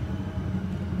detected.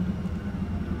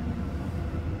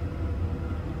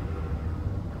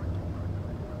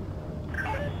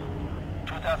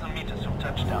 Meters from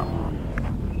touchdown.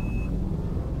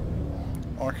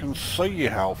 I can see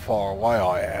how far away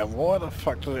I am. Why the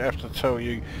fuck does it have to tell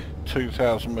you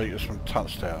 2,000 meters from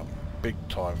touchdown? Big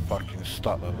time fucking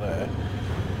stutter there.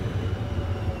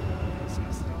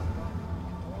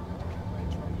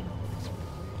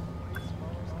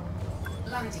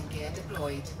 Landing gear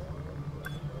deployed.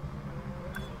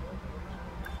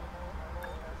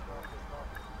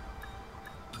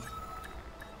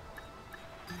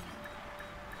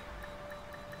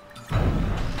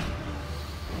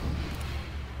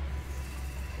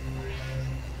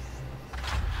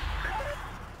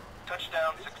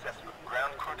 Touchdown successful.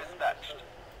 Ground crew dispatched.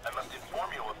 I must inform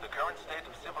you of the current state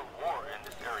of civil war in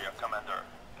this area, Commander.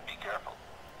 Be careful.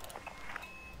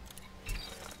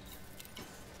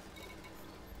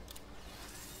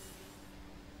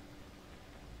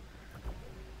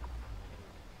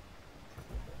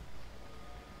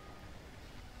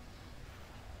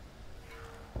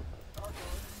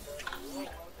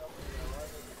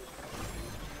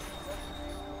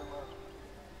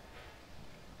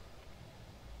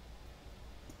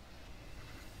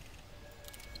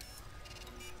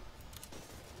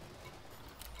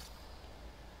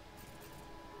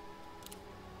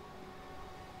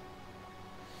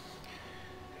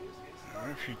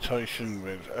 Reputation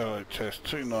with LHS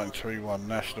 2931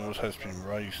 Nationals has been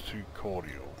raised to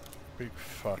cordial. Big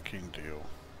fucking deal.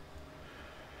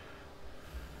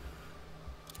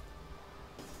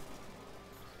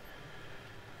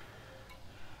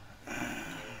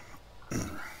 Let's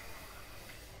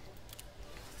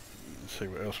see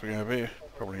what else we have here.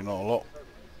 Probably not a lot.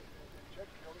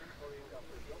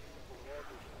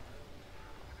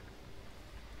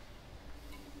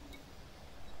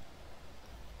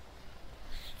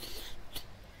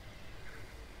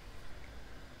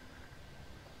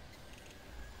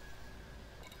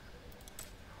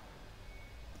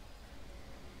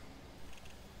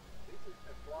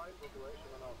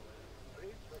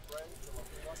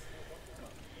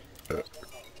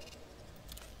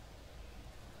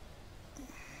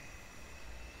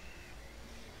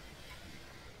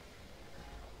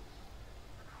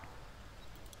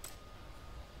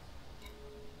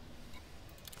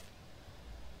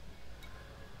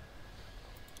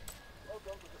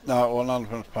 No, well, none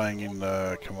of them's paying in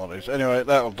commodities. Anyway,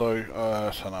 that'll do.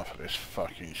 That's enough of this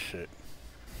fucking shit.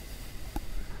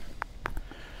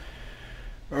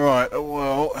 Right,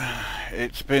 well,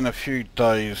 it's been a few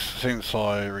days since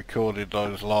I recorded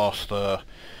those last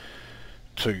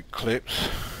 2 clips.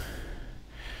 In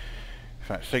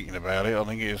fact, thinking about it, I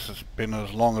think it's been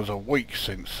as long as a week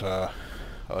since I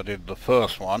did the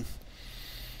first one.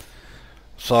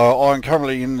 So I'm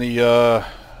currently in the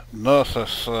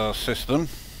Nursus system,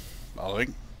 I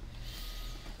think.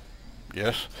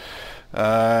 Yes.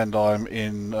 And I'm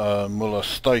in Muller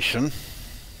Station.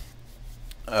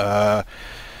 The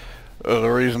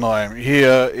reason I am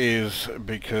here is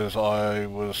because I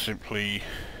was simply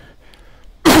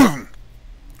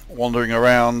wandering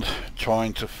around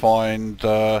trying to find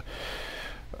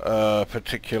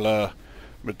particular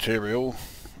material,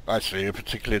 actually a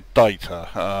particular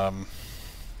data.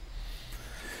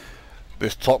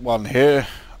 This top one here,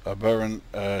 aberrant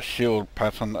shield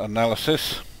pattern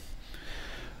analysis.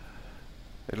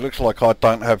 It looks like I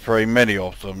don't have very many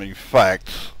of them. In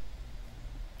fact,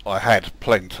 I had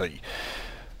plenty.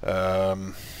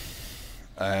 And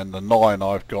the 9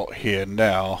 I've got here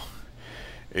now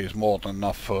is more than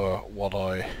enough for what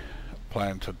I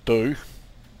plan to do.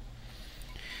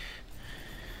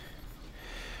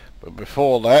 But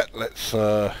before that, let's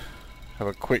have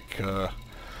a quick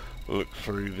look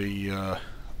through the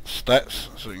stats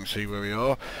so you can see where we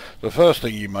are. The first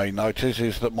thing you may notice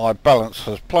is that my balance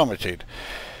has plummeted.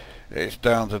 It's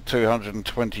down to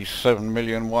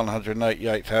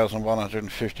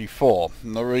 227,188,154.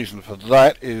 And the reason for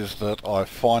that is that I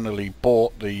finally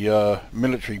bought the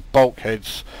military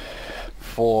bulkheads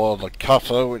for the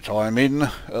cutter, which I'm in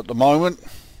at the moment.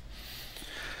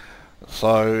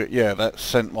 So yeah, that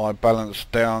sent my balance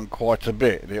down quite a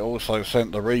bit. It also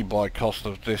sent the rebuy cost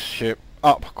of this ship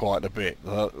up quite a bit.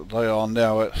 They are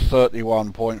now at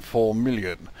 31.4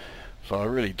 million. So I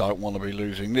really don't want to be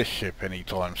losing this ship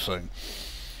anytime soon.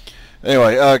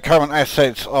 Anyway, current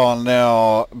assets are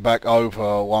now back over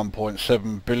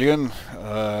 1.7 billion. In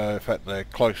fact, they're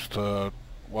close to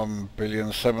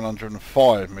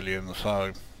 1,705,000,000.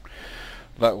 So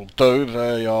that will do.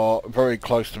 They are very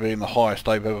close to being the highest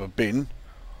they've ever been.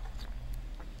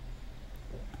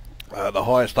 The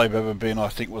highest they've ever been, I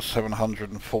think, was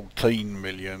 714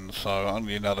 million, so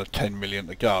only another 10 million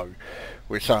to go,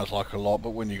 which sounds like a lot,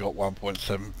 but when you got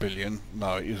 1.7 billion,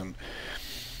 no, it isn't.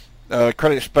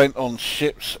 Credit spent on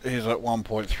ships is at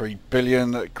 1.3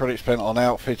 billion. Credit spent on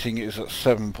outfitting is at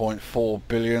 7.4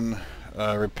 billion.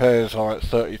 Repairs are at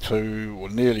 32, or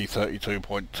nearly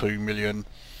 32.2 million.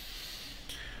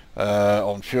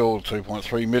 On fuel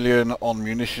 2.3 million, on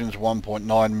munitions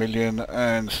 1.9 million,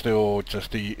 and still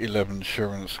just the 11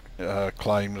 insurance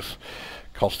claims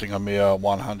costing a mere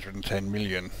 110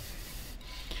 million.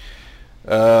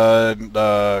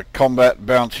 Combat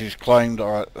bounties claimed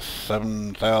are at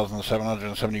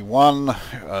 7,771,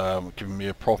 giving me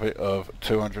a profit of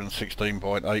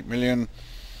 216.8 million.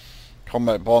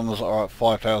 Combat bonds are at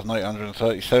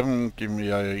 5,837, giving me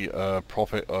a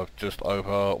profit of just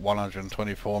over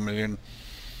 124 million.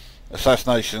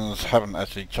 Assassinations haven't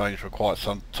actually changed for quite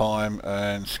some time,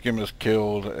 and skimmers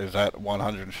killed is at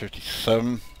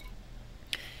 157.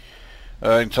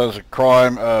 In terms of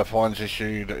crime, fines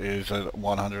issued is at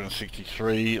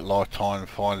 163, lifetime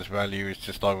fines value is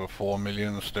just over 4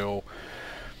 million still.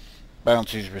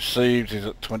 Bounties received is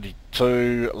at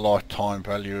 22, lifetime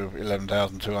value of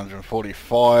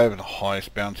 11,245, and the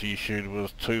highest bounty issued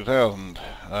was 2,000.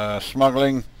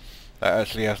 Smuggling, that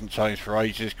actually hasn't changed for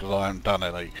ages because I haven't done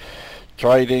any.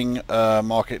 Trading,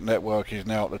 market network is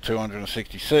now at the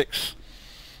 266.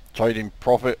 Trading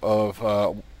profit of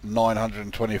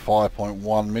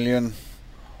 925.1 million.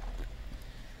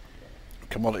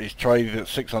 commodities traded at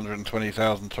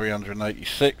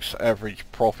 620,386. Average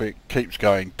profit keeps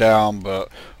going down, but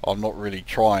I'm not really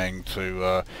trying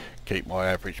to keep my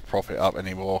average profit up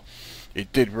anymore.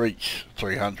 It did reach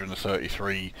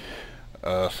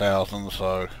 333,000,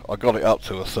 so I got it up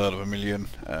to a third of a million,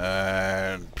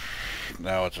 and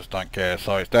now I just don't care.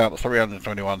 So it's down to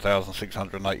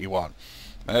 321,681.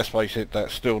 And let's face it,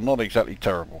 that's still not exactly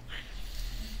terrible.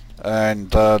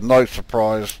 And no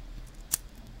surprise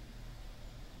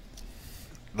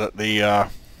that the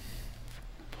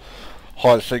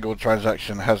high single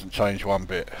transaction hasn't changed one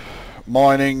bit.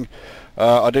 Mining,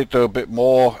 I did do a bit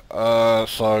more,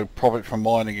 so profit from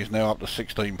mining is now up to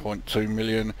 16.2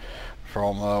 million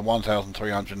from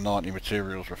 1,390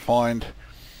 materials refined.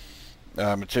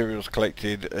 Materials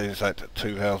collected is at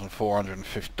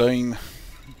 2,415.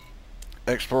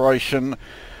 Exploration,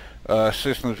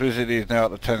 systems visited is now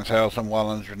at the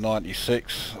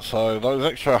 10,196. So those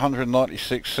extra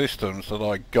 196 systems that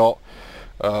I got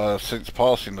since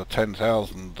passing the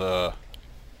 10,000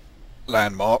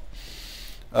 landmark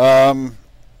have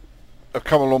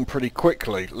come along pretty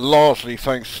quickly, largely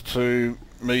thanks to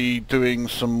me doing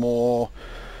some more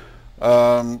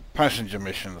passenger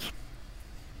missions,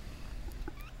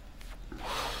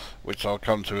 which I'll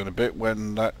come to in a bit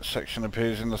when that section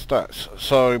appears in the stats.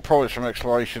 So profits from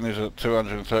exploration is at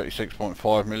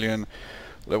 236.5 million.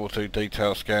 Level 2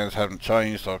 detail scans haven't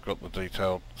changed. I've got the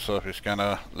detailed surface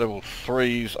scanner. Level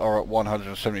 3s are at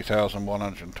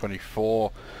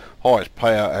 170,124. Highest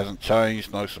payout hasn't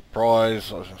changed, no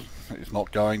surprise. It's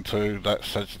not going to. That's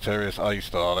Sagittarius A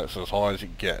star, that's as high as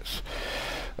it gets.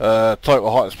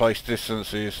 Total height of space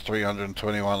distance is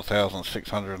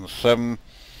 321,607.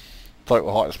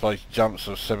 Total height of space jumps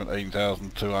of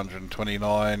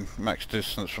 17,229. Max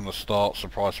distance from the start,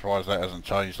 surprise surprise, that hasn't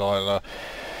changed either.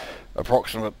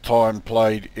 Approximate time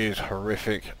played is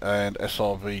horrific, and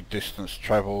SRV distance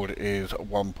travelled is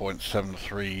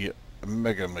 1.73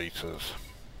 megameters.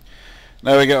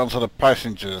 Now we get onto the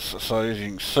passengers. So as you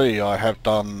can see, I have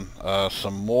done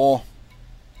some more.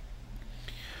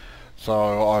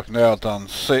 So I've now done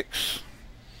 6,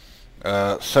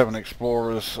 7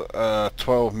 explorers,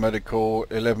 12 medical,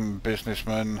 11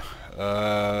 businessmen,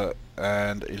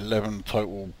 and 11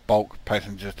 total bulk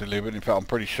passengers delivered. In fact, I'm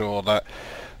pretty sure that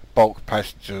bulk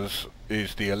passengers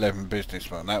is the 11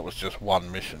 businessmen. That was just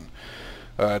one mission.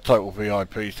 Total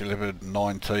VIPs delivered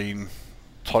 19.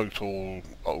 Total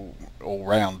all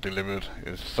round delivered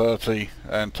is 30,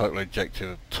 and total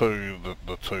ejected 2,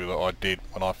 the 2 that I did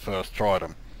when I first tried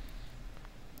them.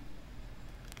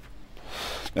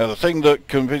 Now the thing that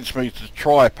convinced me to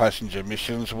try passenger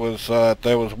missions was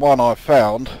there was one I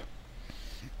found.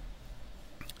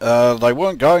 They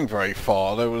weren't going very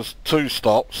far. There was 2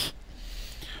 stops,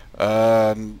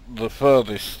 and the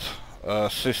furthest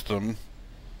system,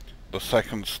 the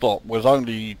second stop, was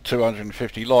only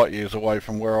 250 light years away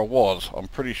from where I was. I'm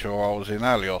pretty sure I was in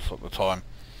Alios at the time.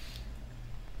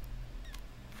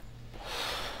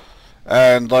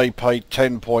 And they paid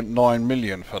 10.9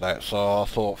 million for that, so I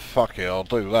thought, fuck it, I'll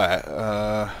do that.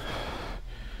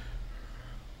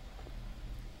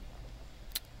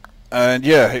 And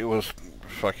yeah, it was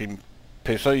fucking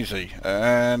piss easy,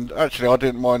 and actually I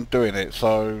didn't mind doing it,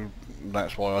 so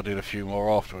that's why I did a few more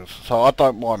afterwards. So I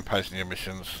don't mind passenger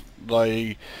missions.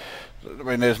 I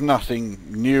mean, there's nothing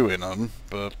new in them,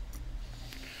 but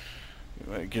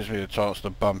it gives me a chance to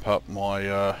bump up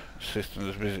my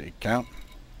systems visited count.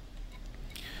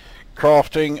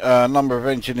 Crafting, number of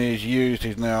engineers used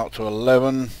is now up to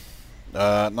 11.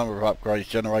 Number of upgrades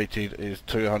generated is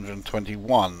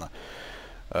 221.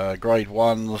 Grade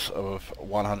 1s of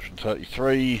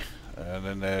 133, and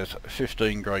then there's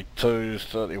 15 grade 2s,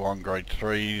 31 grade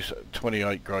 3s,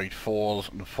 28 grade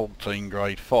 4s, and 14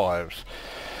 grade 5s.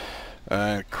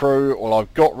 Crew, well,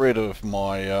 I've got rid of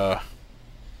my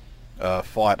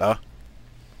fighter,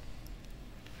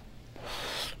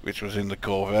 which was in the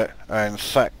Corvette, and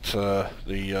sacked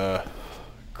the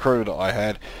crew that I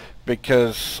had,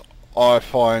 because I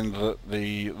find that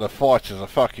the fighters are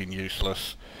fucking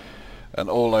useless, and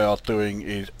all they are doing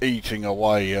is eating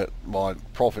away at my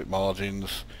profit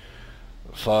margins.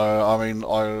 So I mean,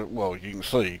 well, you can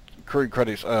see crew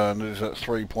credits earned is at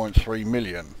 3.3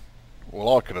 million.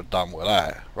 Well, I could have done with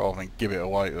that rather than give it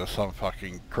away to some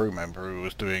fucking crew member who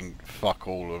was doing fuck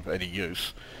all of any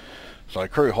use. So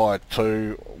crew hired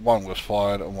 2, 1 was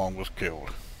fired and 1 was killed.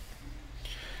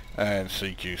 And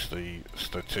CQC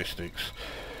statistics,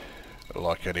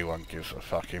 like anyone gives a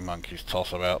fucking monkey's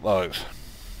toss about those.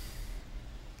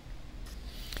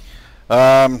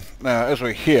 Now as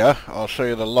we're here, I'll show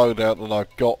you the loadout that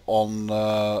I've got on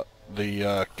the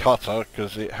cutter,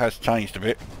 because it has changed a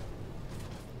bit.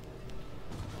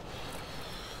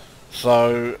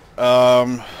 So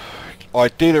I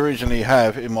did originally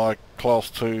have in my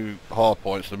class 2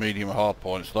 hardpoints, the medium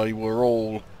hardpoints, they were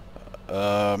all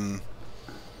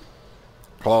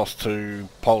class 2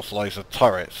 pulse laser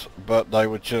turrets, but they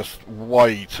were just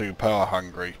way too power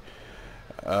hungry,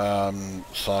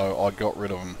 so I got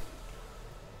rid of them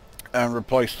and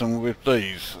replaced them with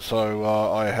these. So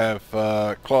I have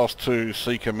class 2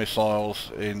 Seeker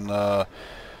missiles in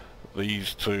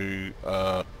these two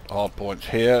hardpoints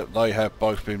here. They have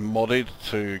both been modded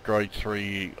to grade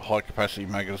 3 high capacity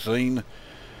magazine.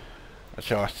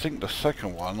 Actually, I think the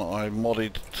second one I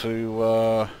modded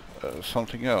to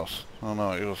something else. Oh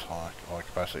no, it was high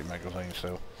capacity magazine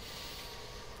still.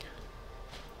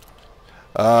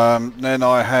 Then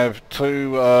I have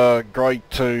two grade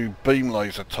 2 beam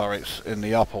laser turrets in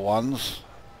the upper ones.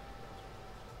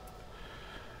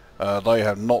 They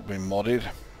have not been modded.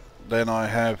 Then I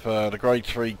have the grade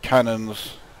 3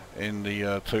 cannons in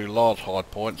the two large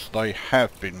hardpoints. They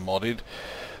have been modded.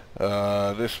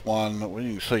 This one, well,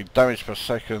 you can see damage per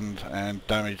second and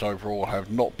damage overall have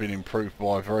not been improved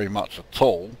by very much at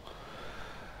all,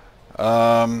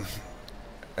 and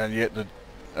yet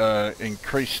the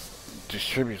increased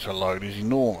distributor load is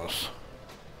enormous.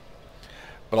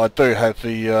 But I do have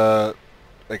the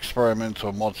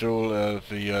experimental module,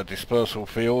 the dispersal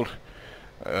field,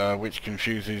 which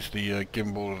confuses the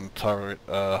gimbal and turret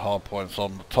hardpoints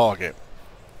on the target.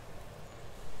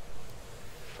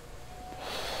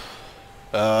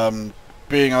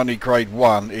 Being only grade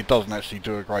 1, it doesn't actually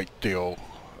do a great deal,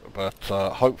 but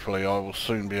hopefully I will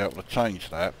soon be able to change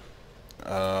that.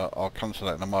 I'll come to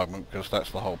that in a moment, because that's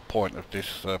the whole point of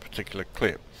this particular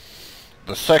clip.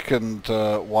 The second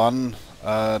one,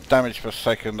 damage per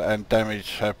second and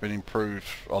damage have been improved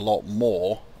a lot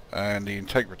more, and the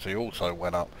integrity also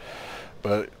went up,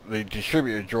 but the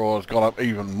distributor draw has gone up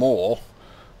even more,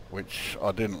 which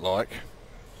I didn't like.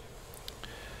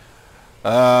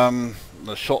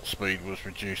 The shot speed was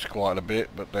reduced quite a bit,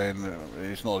 but then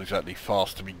it's not exactly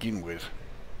fast to begin with.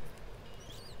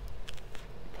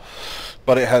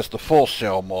 But it has the force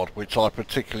shell mod, which I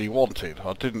particularly wanted.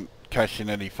 I didn't cash in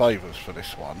any favours for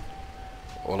this one,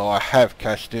 although I have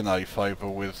cashed in a favour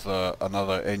with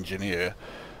another engineer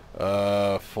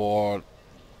for...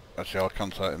 Actually, I'll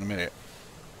come to that in a minute.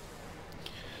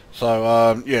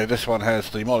 So yeah, this one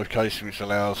has the modification which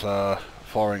allows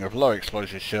firing of low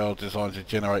explosive shells designed to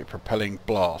generate propelling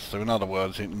blasts. So in other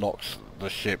words, it knocks the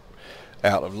ship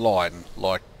out of line,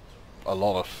 like a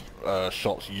lot of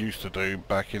shots used to do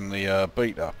back in the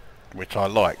beta, which I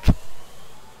liked.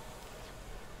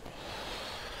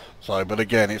 So, but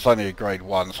again, it's only a grade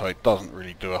 1, so it doesn't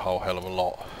really do a whole hell of a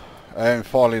lot. And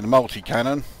finally, the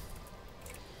multi-cannon.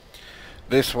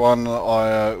 This one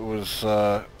I was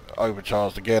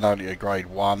overcharged again, only a grade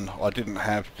 1. I didn't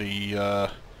have the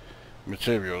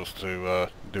materials to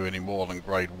do any more than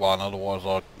grade 1, otherwise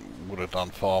I would have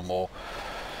done far more.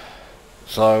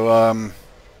 So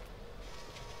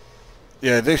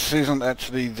yeah, this isn't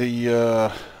actually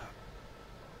the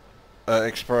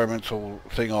experimental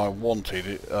thing I wanted.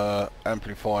 It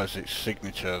amplifies its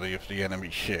signature of the enemy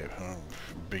ship.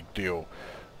 Big deal.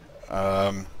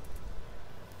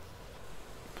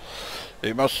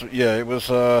 It must, yeah, it was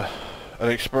an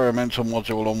experimental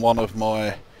module on one of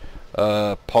my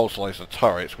pulse laser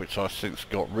turrets, which I since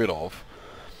got rid of,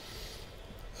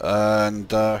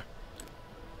 and I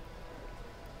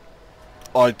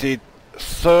did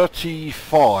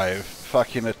 35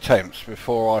 fucking attempts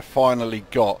before I finally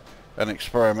got an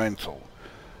experimental,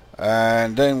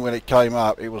 and then when it came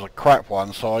up it was a crap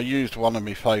one, so I used one of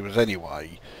my favours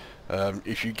anyway.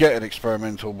 If you get an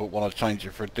experimental but want to change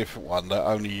it for a different one, that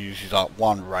only uses up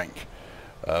 1 rank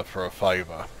for a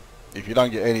favour. If you don't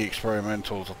get any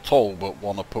experimentals at all but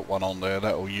want to put one on there,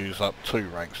 that will use up 2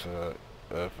 ranks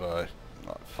of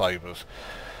favours.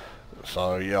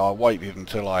 So yeah, I waited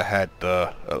until I had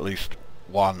at least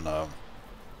one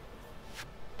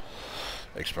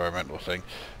experimental thing.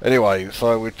 Anyway,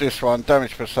 so with this one,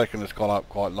 damage per second has gone up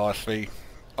quite nicely.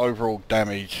 Overall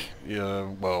damage,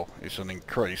 well, it's an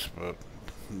increase, but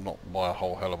not by a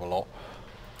whole hell of a lot.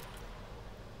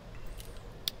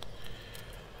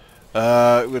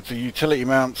 With the utility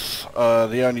mounts,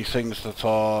 the only things that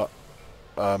are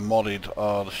modded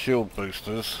are the shield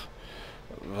boosters.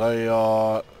 They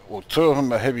are, well, 2 of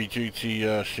them are heavy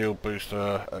duty shield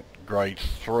booster at grade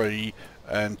 3,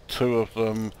 and 2 of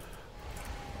them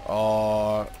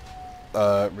are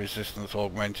resistance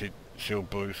augmented shield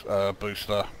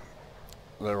booster.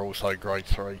 They're also grade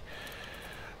 3.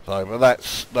 So, but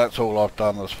that's all I've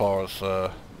done as far as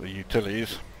the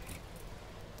utilities.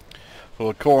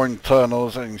 For the core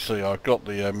internals, as you can see, I've got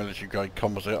the military grade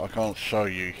composite. I can't show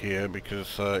you here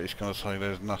because it's going to say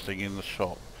there's nothing in the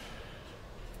shop.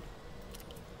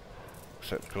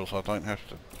 Except of course I don't have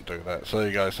to do that. So there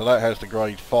you go. So that has the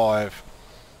grade 5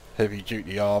 heavy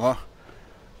duty armour,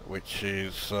 which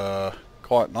is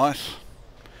quite nice.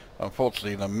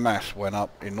 Unfortunately the mass went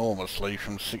up enormously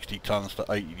from 60 tonnes to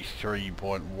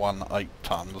 83.18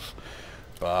 tonnes,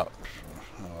 but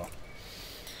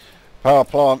power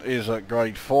plant is at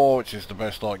grade 4, which is the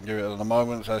best I can give it at the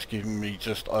moment. That's giving me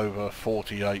just over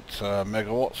 48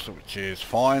 megawatts, which is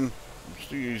fine. I'm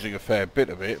still using a fair bit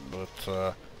of it,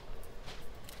 but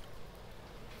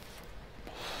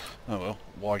oh well,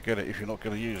 why get it if you're not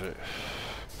going to use it?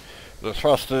 The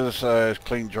thrusters is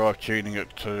clean drive tuning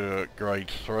it to grade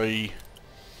 3.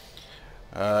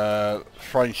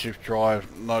 Frame shift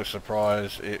drive, no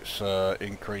surprise, it's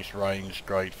increased range,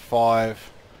 grade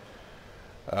 5.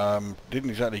 Didn't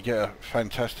exactly get a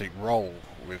fantastic roll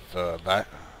with that.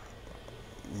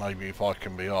 Maybe if I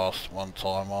can be asked one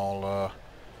time, I'll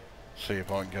see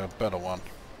if I can get a better one.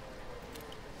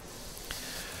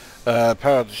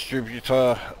 Power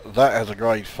distributor, that has a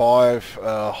grade 5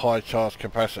 high charge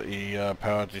capacity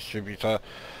power distributor,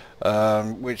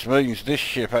 which means this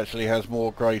ship actually has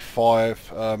more grade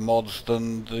 5 mods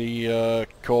than the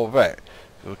Corvette.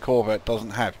 The Corvette doesn't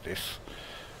have this,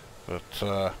 but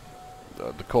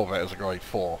the Corvette has a grade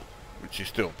 4, which is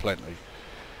still plenty.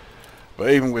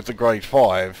 But even with the grade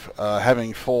 5,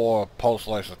 having 4 pulse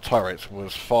laser turrets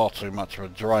was far too much of a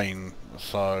drain,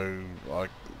 so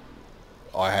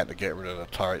I had to get rid of the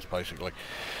turrets basically.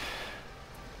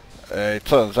 It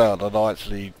turns out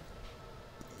that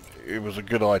it was a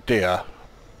good idea,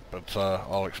 but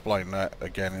I'll explain that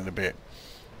again in a bit.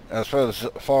 As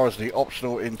far as the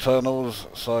optional internals,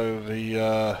 so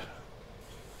the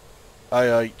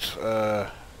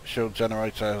A8 shield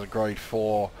generator has a grade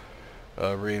 4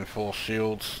 reinforced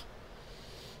shields.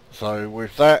 So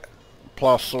with that,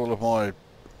 plus all of my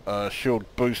shield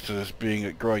boosters being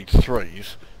at grade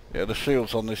 3s, yeah, the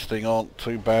shields on this thing aren't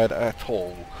too bad at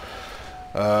all.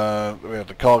 We have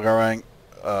the cargo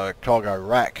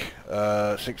rack,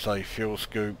 6A fuel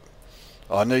scoop.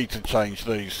 I need to change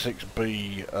these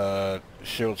 6B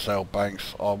shield cell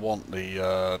banks. I want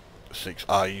the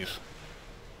 6As,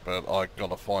 but I've got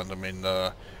to find them in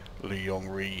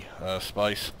Li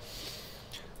space.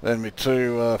 Then with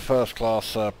 2 first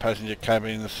class passenger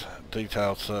cabins,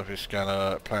 detailed surface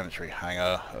scanner, planetary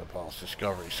hangar, advanced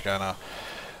discovery scanner.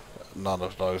 None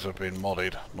of those have been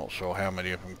modded. Not sure how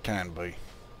many of them can be.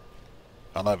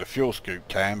 I know the fuel scoop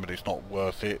can, but it's not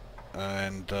worth it.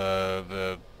 And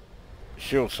the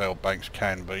shield cell banks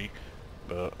can be,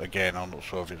 but again I'm not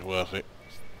sure if it's worth it.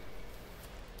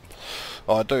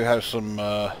 I do have some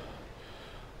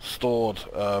stored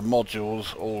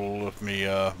modules, all of me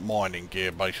mining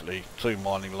gear basically. 2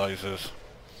 mining lasers,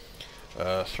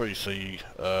 3C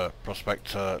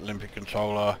prospector limpet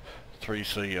controller,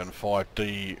 3C and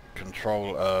 5D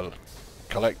control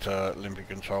collector limpet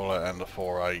controller, and the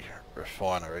 4A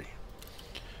refinery.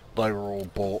 They were all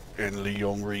bought in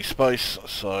Li space,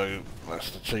 so that's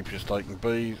the cheapest they can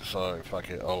be, so fuck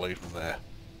it, I'll leave them there.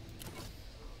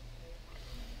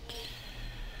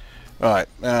 Right,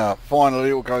 now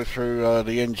finally we'll go through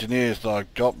the engineers that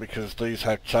I've got, because these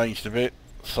have changed a bit.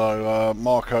 So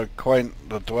Marco Quent,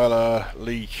 the Dweller,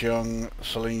 Lee Chung,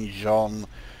 Celine Jean,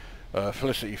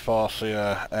 Felicity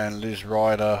Farseer and Liz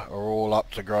Ryder are all up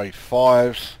to grade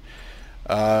 5s.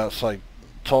 So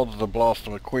Todd the Blaster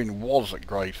McQueen was at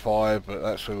grade 5, but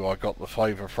that's who I got the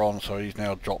favour from, so he's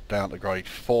now dropped down to grade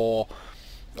 4,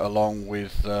 along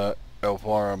with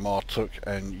Elvira Martuk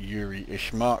and Yuri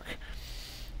Ishmak.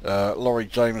 Laurie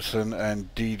Jameson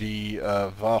and Didi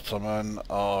Vartaman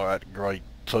are at grade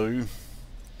 2,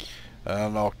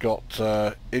 and I've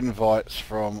got invites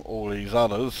from all these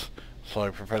others. So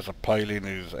Professor Palin,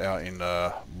 who's out in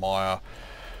Maya,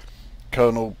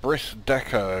 Colonel Briss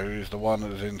Decker, who's the one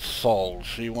that's in Seoul,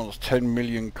 she wants 10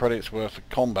 million credits worth of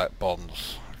combat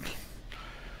bonds.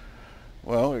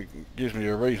 Well, it gives me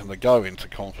a reason to go into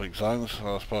conflict zones,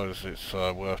 so I suppose it's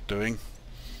worth doing.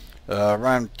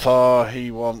 Ram Tar,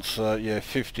 he wants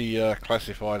 50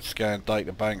 classified scan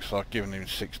data banks. I've given him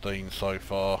 16 so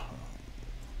far.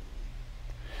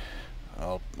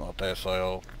 I dare say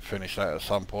I'll finish that at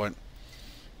some point.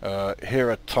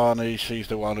 Hira Tani, she's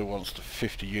the one who wants the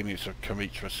 50 units of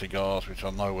Kamitra cigars, which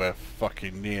I know we're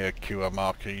fucking near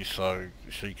Kuamaki, so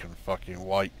she can fucking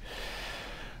wait.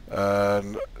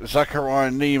 Zachariah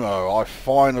Nemo, I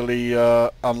finally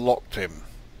unlocked him.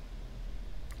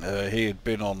 He had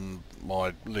been on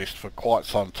my list for quite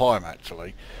some time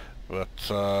actually, but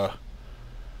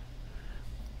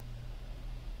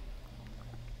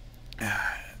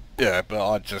Yeah, but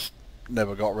I just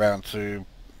never got round to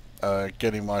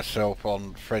getting myself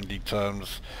on friendly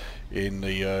terms in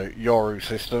the Yoru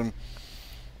system.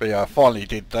 But yeah, I finally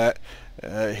did that.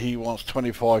 He wants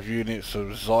 25 units of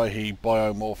Zaihi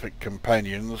biomorphic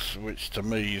companions, which to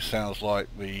me sounds like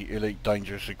the Elite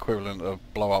Dangerous equivalent of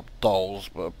blow up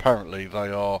dolls, but apparently they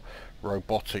are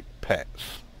robotic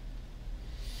pets.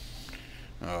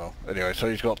 Oh, anyway, so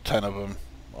he's got 10 of them.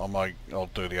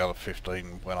 I'll do the other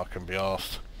 15 when I can be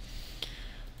asked.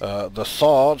 The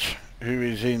Sarge, who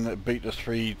is in Beta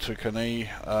 3 Tukani,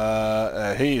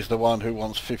 he is the one who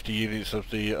wants 50 units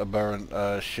of the aberrant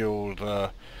shield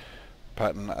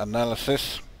pattern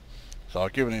analysis. So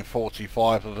I've given him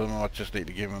 45 of them. I just need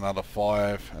to give him another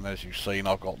 5, and as you've seen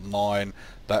I've got 9.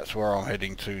 That's where I'm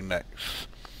heading to next.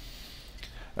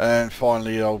 And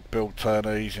finally old Bill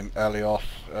Turner, he's in Alioth.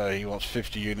 He wants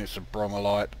 50 units of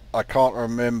bromolite. I can't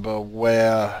remember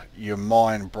where you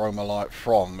mine bromolite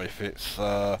from, if it's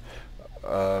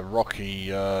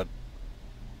rocky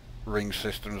ring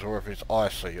systems or if it's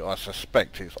icy. I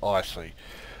suspect it's icy,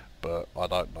 but I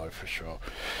don't know for sure.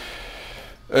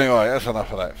 Anyway, that's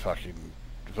enough of that fucking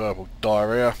verbal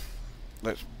diarrhea.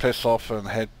 Let's piss off and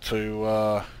head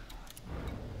to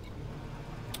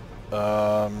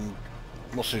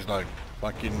what's his name?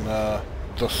 Fucking the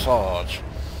Sarge.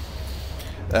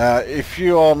 If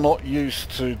you are not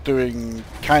used to doing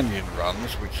canyon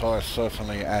runs, which I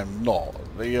certainly am not,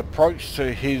 the approach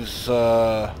to his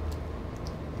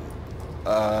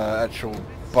actual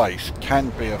base can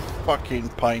be a fucking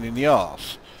pain in the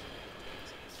arse.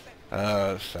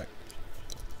 Sec.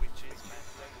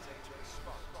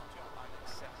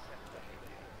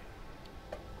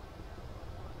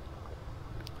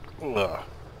 Ugh.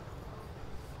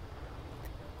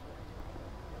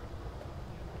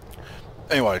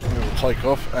 Anyway, we will take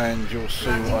off and you'll see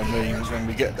what I mean when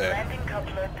we get there. Landing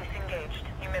coupler disengaged.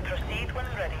 You may proceed when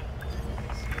ready.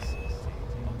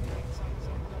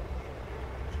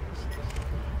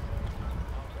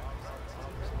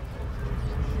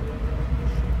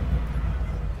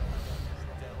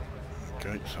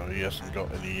 Okay, so he hasn't got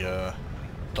any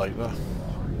data.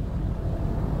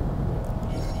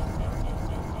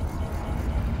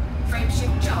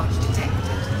 Frameshift charge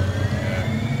detected.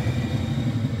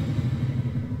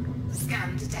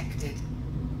 Scan detected.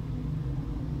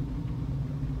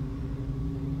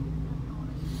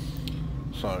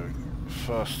 So,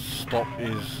 first stop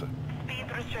is Speed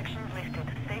restrictions lifted.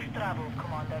 Safe travel,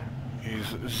 Commander.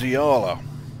 Ziala.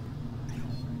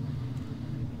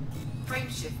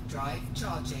 Frameshift drive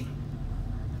charging.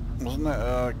 Wasn't that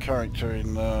a character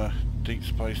in Deep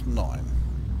Space Nine?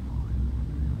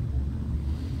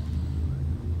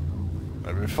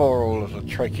 Now, before all of the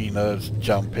Trekkie nerds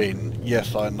jump in,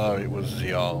 yes, I know it was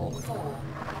Zial. 4,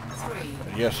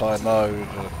 3. Yes, I know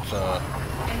that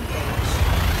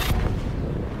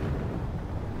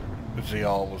Engage.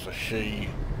 Zial was a she.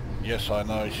 Yes, I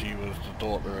know she was the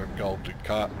daughter of Golden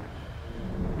Cut.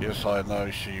 Yes, I know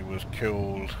she was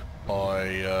killed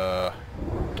by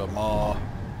Damar.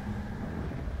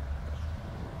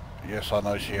 Yes, I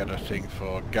know she had a thing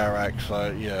for Garak,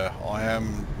 so yeah, I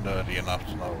am nerdy enough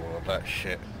to know all of that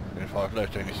shit. If I've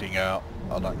left anything out,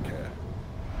 I don't care.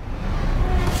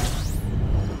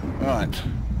 Right,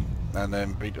 and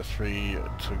then Beta 3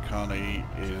 Tukani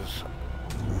is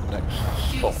next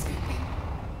Fuel stop. scooping.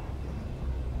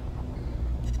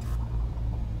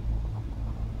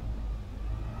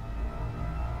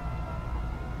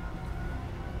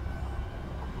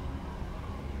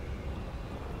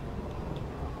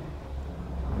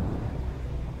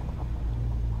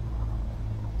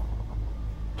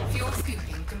 Fuel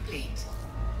scooping complete.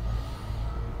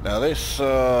 Now this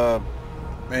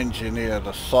engineer,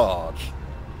 the Sarge,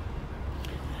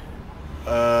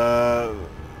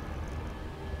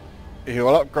 he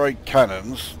will upgrade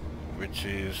cannons, which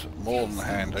is more than Fuel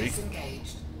handy.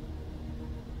 disengaged.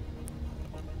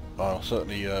 I'll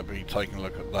certainly be taking a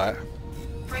look at that.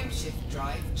 Frameshift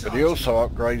drive charging. But he also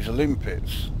upgrades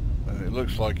limpets, and it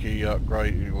looks like he well,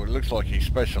 it looks like he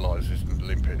specialises in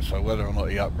limpets. So whether or not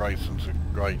he upgrades them to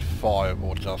grade 5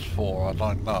 or just 4, I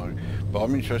don't know. But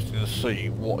I'm interested to see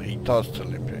what he does to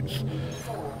limpets,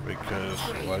 4, because,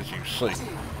 3, well, as you've seen, 2,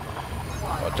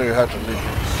 I do have the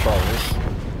limpet controllers.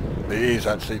 It is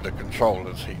actually the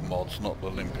controllers he mods, not the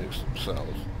limpets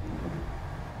themselves.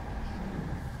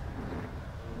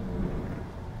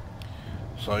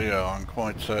 So yeah, I'm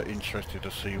quite interested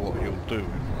to see what he'll do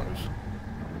with those.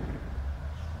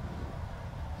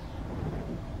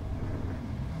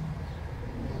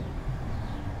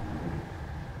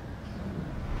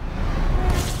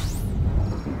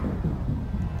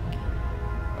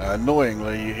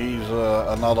 Annoyingly, he's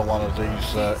another one of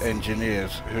these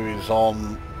engineers who is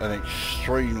on an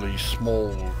extremely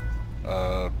small,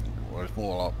 well, it's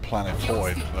more like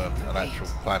planetoid than an actual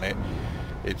planet.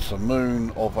 It's a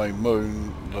moon of a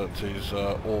moon that is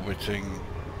orbiting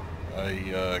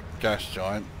a gas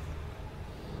giant.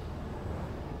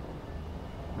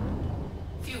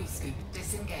 Fuel scoop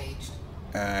disengaged.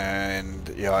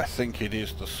 And yeah, I think it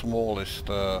is the smallest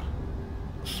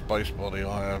space body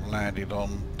I have landed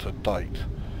on to date.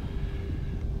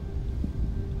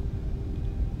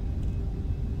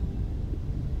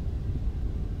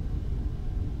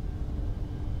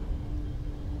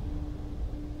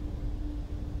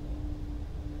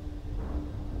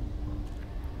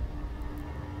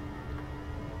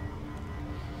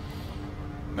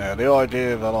 Now the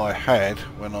idea that I had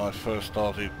when I first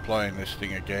started playing this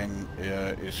thing again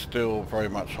is still very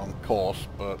much on course,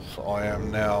 but I am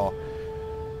now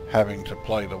having to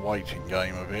play the waiting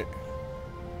game a bit.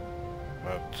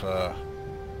 But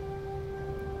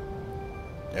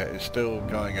yeah, it's still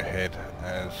going ahead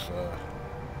as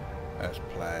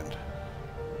planned.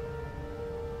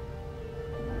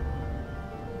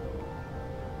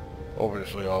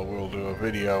 Obviously I will do a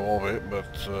video of it,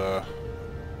 but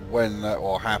when that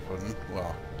will happen,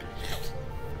 well,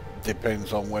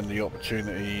 depends on when the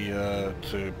opportunity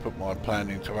to put my plan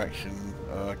into action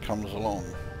comes along.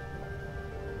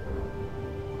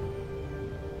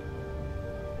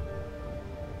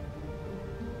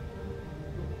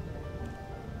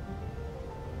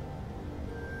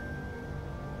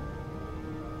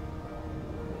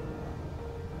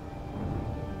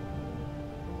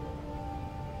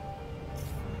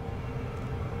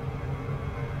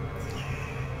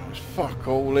 Fuck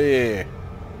all here.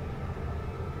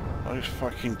 Those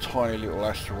fucking tiny little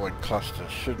asteroid clusters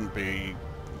shouldn't be,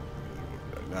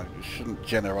 shouldn't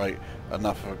generate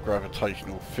enough of a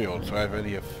gravitational field to have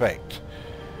any effect.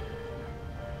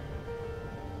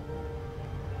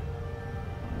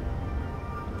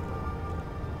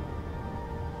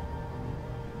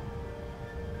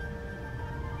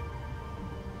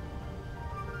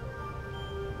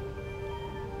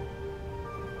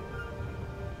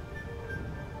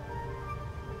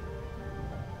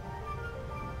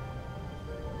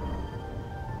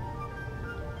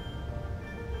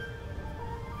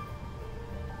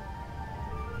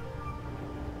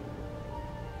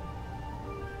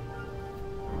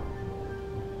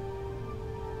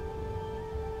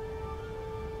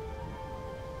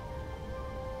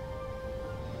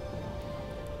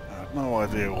 No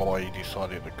idea why he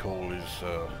decided to call his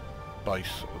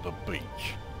base the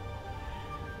beach.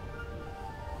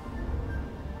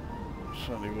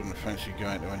 Certainly wouldn't fancy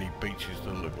going to any beaches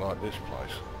that look like this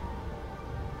place.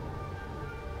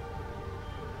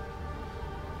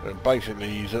 And basically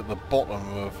he's at the bottom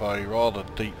of a rather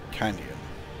deep canyon.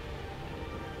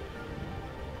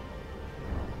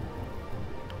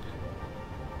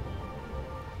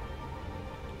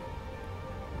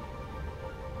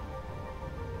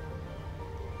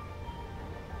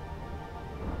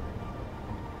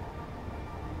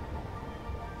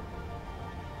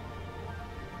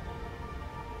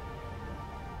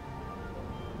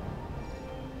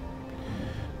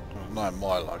 Knowing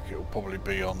my luck, it will probably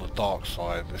be on the dark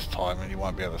side this time and you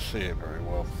won't be able to see it very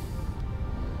well.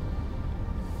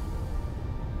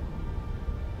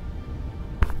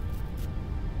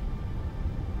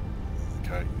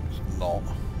 Okay, it's not.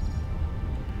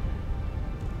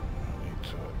 I need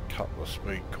to cut the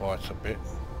speed quite a bit.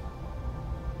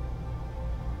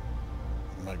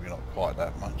 Maybe not quite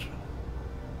that much.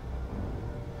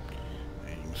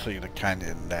 You can see the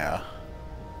canyon now.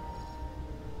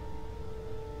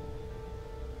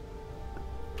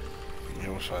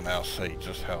 You also now see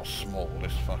just how small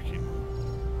this fucking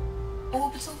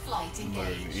Orbital flight moon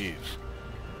engaged. is.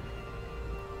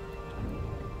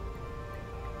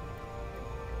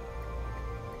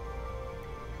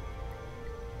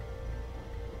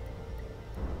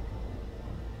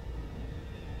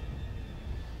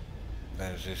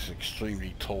 There's this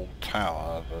extremely tall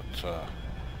tower that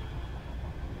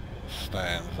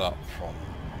stands up from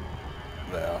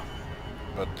there,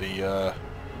 but the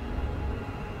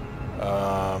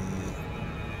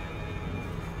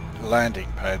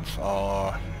landing pads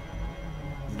are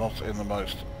not in the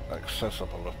most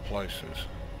accessible of places.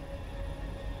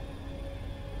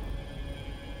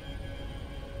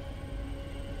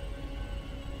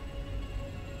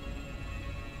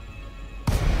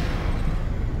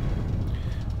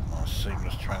 Nice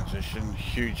seamless transition,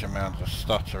 huge amount of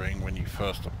stuttering when you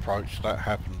first approach. That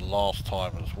happened last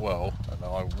time as well, and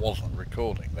I wasn't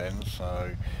recording then,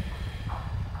 so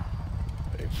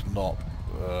it's not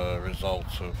a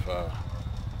result of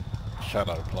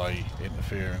ShadowPlay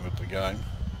interfering with the game.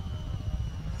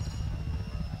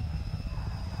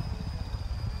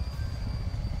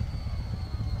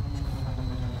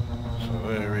 So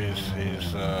there is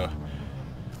his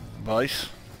base.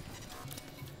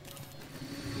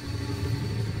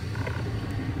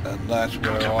 And that's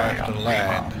where I have to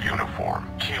land. Uniform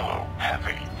Kilo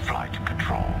Heavy Flight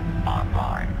Control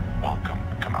online. Welcome,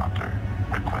 Commander.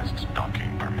 Request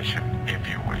docking permission if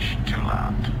you wish to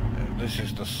land. This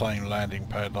is the same landing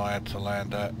pad I had to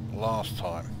land at last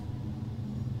time.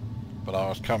 But I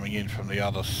was coming in from the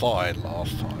other side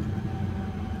last time.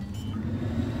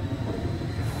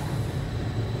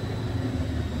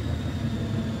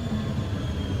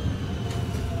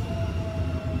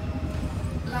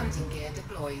 Landing gear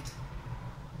deployed.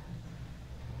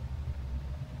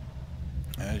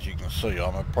 As you can see,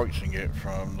 I'm approaching it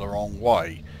from the wrong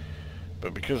way.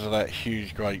 But because of that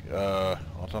huge great, I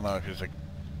don't know if it's a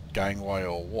gangway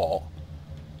or what,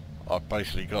 I've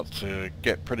basically got to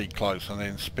get pretty close and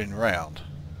then spin round.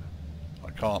 I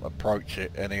can't approach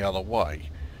it any other way.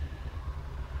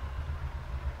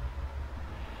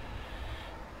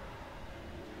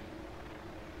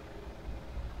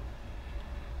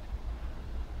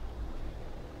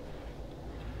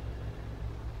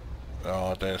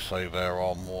 I dare say there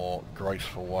are more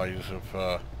graceful ways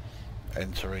of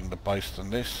entering the base than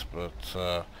this,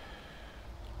 but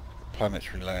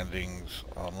planetary landings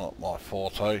are not my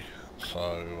forte,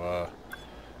 so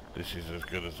this is as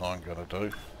good as I'm going to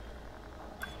do.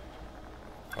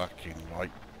 Fucking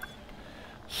like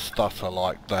stutter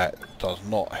like that does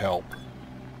not help.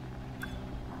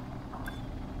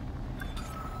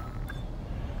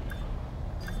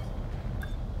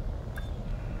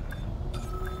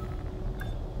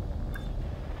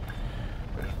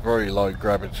 Very low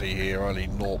gravity here, only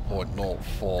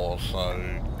 0.04, so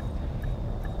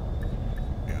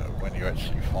you know, when you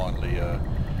actually finally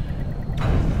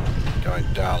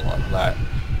going down like that,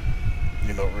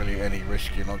 you're not really any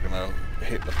risk, you're not going to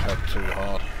hit the pad too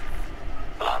hard.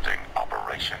 Landing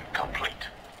operation complete.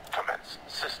 Commence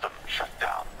system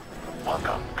shutdown.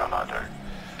 Welcome, Commander.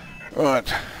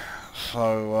 Right,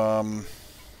 so I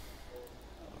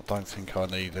don't think I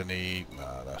need any,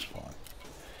 no, that's fine.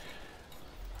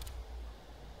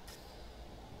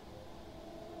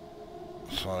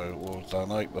 So we'll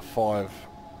donate the 5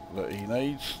 that he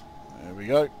needs. There we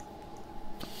go.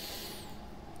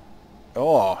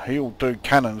 Oh, he'll do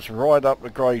cannons right up to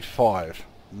grade 5.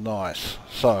 Nice.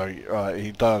 So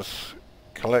he does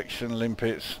collection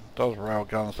limpets, does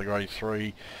railguns to grade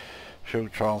 3,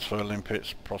 field transfer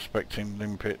limpets, prospecting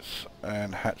limpets,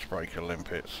 and hatchbreaker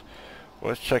limpets. Well,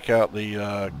 let's check out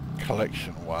the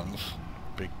collection ones,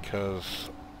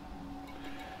 because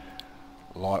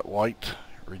lightweight,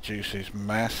 reduces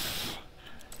mass.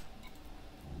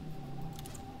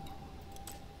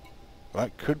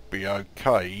 That could be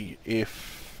okay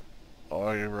if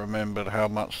I remembered how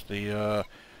much the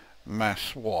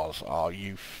mass was. Oh,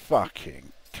 you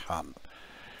fucking cunt.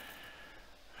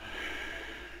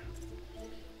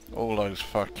 All those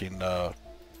fucking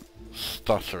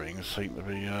stutterings seem to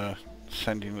be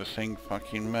sending the thing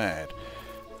fucking mad.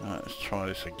 Let's try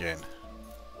this again.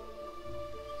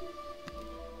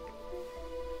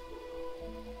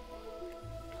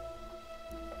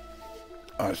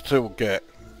 I still get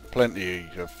plenty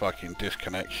of fucking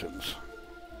disconnections.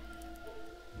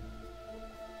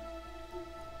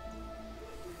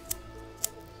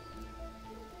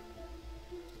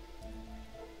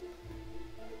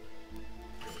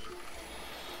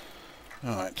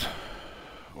 Right,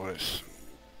 well, it's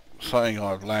saying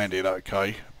I've landed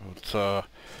okay, but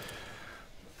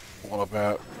what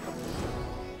about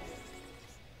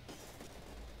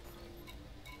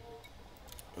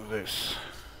this?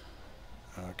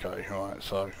 Okay, right,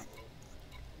 so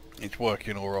it's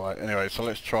working alright. Anyway, so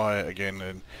let's try it again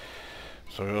then.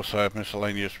 So we also have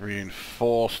miscellaneous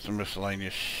reinforced and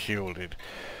miscellaneous shielded.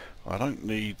 I don't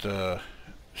need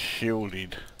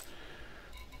shielded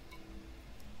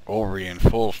or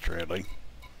reinforced really.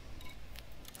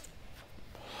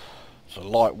 So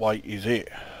lightweight is it.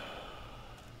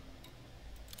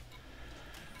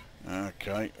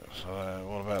 Okay, so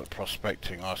what about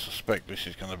prospecting? I suspect this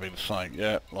is going to be the same.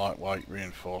 Yeah, lightweight,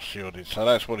 reinforced, shielded. So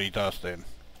that's what he does then.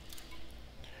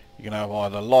 You can have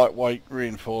either lightweight,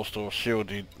 reinforced or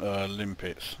shielded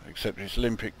limpets, except it's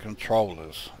limpet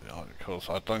controllers, because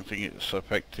I don't think it's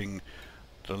affecting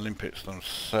the limpets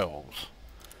themselves.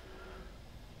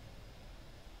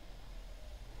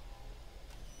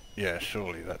 Yeah,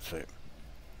 surely that's it.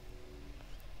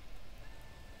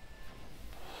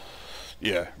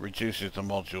 Yeah, reduces the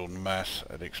module mass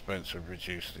at the expense of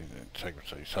reducing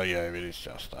integrity. So yeah, it is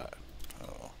just that.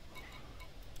 Oh.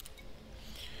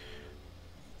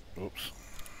 Oops.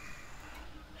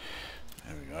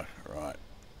 There we go. Right.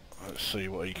 Let's see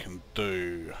what he can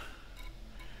do.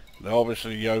 Now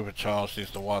obviously the overcharged is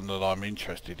the one that I'm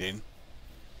interested in.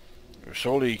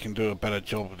 Surely he can do a better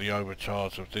job with the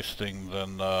overcharge of this thing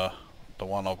than the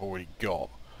one I've already got.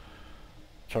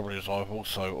 Trouble is I've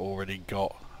also already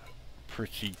got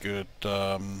pretty good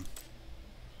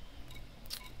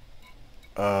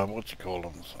what do you call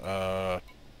them?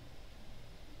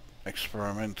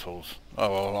 Experimentals.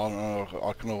 Oh well,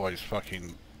 I can always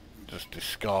fucking just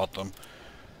discard them.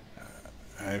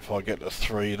 And if I get to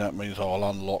 3, that means I'll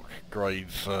unlock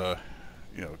grades. You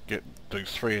know, do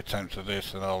 3 attempts of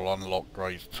this, and I'll unlock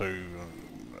grades 2,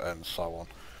 and so on.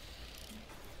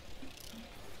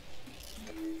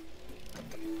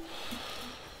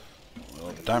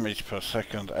 Well, damage per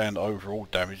second and overall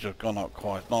damage have gone up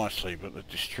quite nicely, but the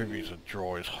distributor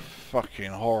draw is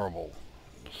fucking horrible.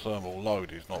 The thermal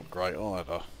load is not great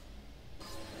either.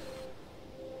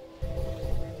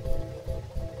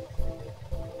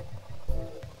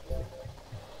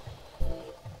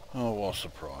 Oh, what a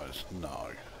surprise. No.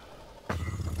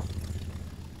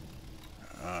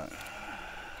 Alright.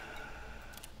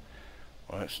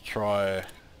 Let's try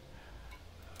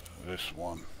this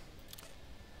one.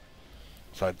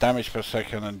 So damage per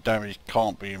second and damage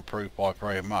can't be improved by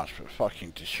very much, but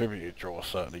fucking distributor draw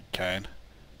certainly can.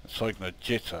 So can a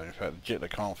jitter. In fact, the jitter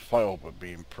can't fail but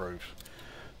be improved.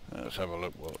 Let's have a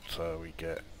look what we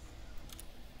get.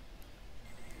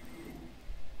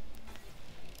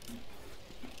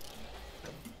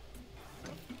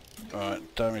 Right,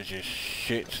 damage is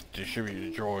shit,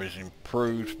 distributor draw is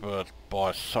improved, but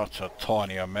by such a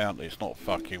tiny amount it's not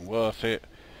fucking worth it.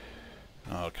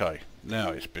 Okay,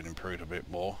 now it's been improved a bit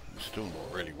more. It's still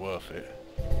not really worth it.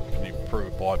 It's been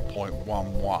improved by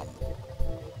 0.11.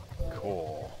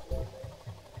 Core.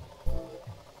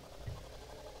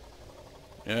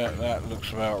 Yeah, that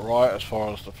looks about right as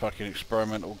far as the fucking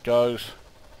experimental goes.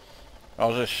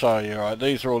 I'll just show you, right,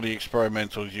 these are all the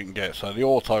experimentals you can get. So the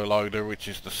auto loader, which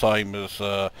is the same as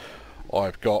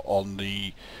I've got on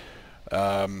the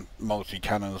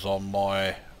multi-cannons on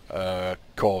my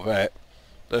Corvette.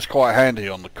 That's quite handy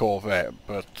on the Corvette,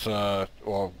 but,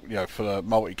 well, you know, for the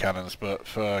multi-cannons, but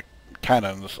for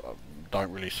cannons, I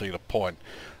don't really see the point.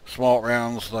 Smart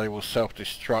rounds, they will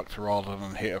self-destruct rather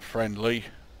than hit a friendly.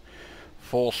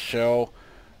 Force shell,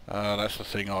 that's the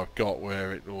thing I've got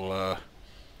where it will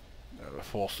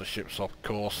force the ships off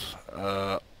course.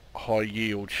 High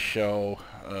yield shell,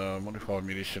 modified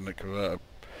munition that convert a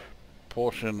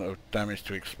portion of damage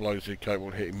to explosive, capable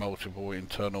of hitting multiple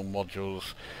internal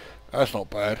modules. That's not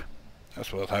bad,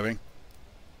 that's worth having.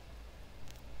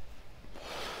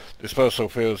 Dispersal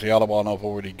field is the other one I've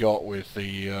already got with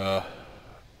the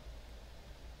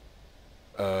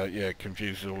yeah,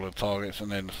 confuses all the targets,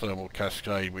 and then the thermal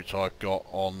cascade, which I've got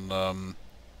on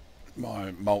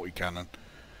my multi-cannon.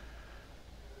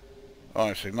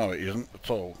 Actually, no, it isn't at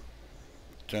all.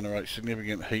 Generates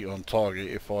significant heat on target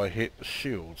if I hit the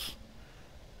shields.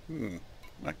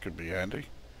 That could be handy.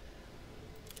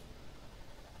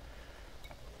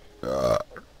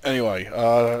 Anyway,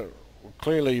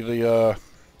 clearly the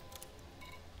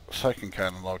second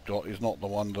cannon I've got is not the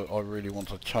one that I really want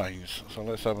to change, so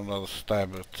let's have another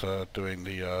stab at doing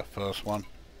the first one.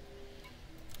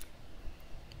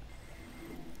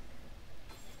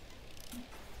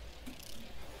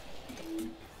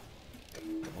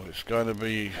 Well, it's going to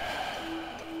be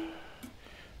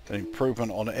an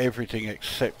improvement on everything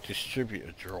except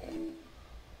distributor draw.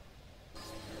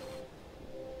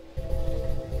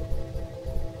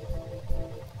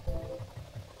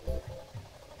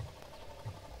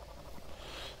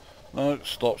 No, it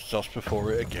stops just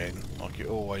before it again, like it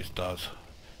always does.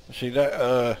 See,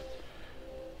 that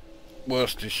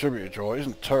worst distributor draw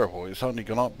isn't terrible, it's only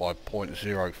gone up by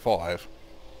 0.05.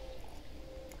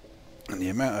 And the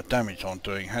amount of damage I'm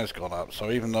doing has gone up,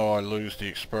 so even though I lose the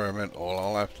experimental,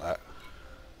 I'll have that.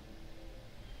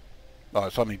 No,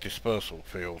 it's only dispersal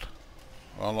field.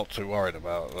 I'm not too worried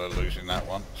about losing that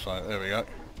one, so there we go.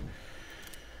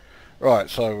 Right,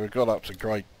 so we've got up to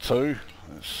grade 2.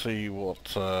 Let's see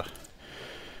what...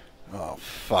 oh,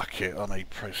 fuck it, I need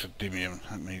praseodymium.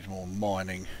 That means more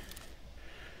mining.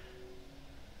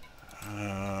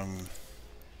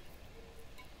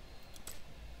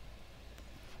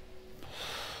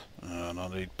 And I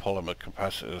need polymer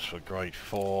capacitors for grade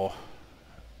 4.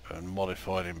 And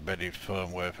modified embedded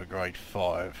firmware for grade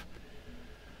 5.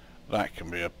 That can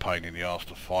be a pain in the arse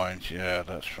to find. Yeah,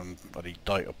 that's from bloody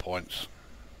data points.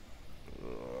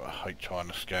 I hate trying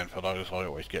to scan for those. I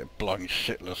always get blown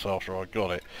shitless after I got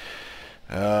it.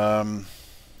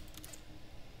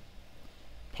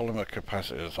 Polymer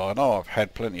capacitors. I know I've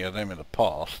had plenty of them in the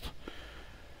past.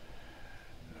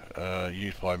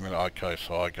 Used by okay,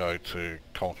 so I go to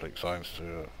conflict zones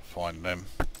to find them.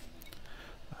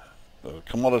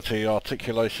 Commodity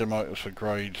articulation motors for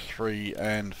grade 3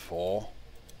 and 4.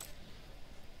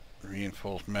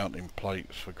 Reinforced mounting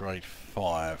plates for grade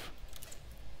 5.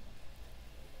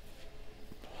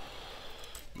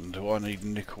 And do I need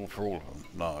nickel for all of them?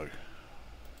 No.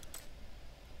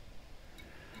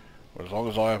 Well, as long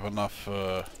as I have enough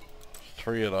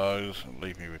 3 of those, it'll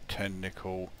leave me with 10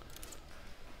 nickel.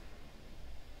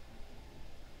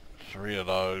 3 of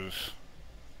those.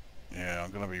 Yeah,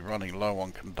 I'm going to be running low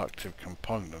on conductive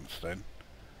components then.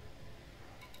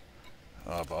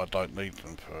 But I don't need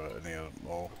them for any of them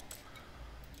all.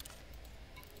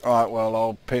 Alright, well,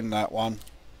 I'll pin that one.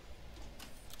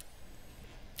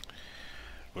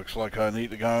 Looks like I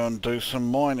need to go and do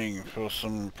some mining for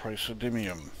some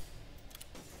praseodymium.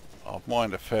 I've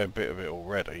mined a fair bit of it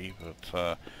already, but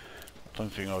I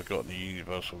don't think I've got any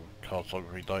universal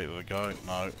cartography data to go.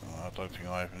 No, I don't think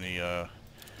I have any of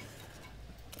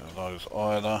those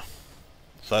either.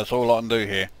 So that's all I can do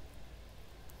here.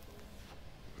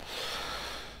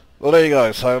 Well, there you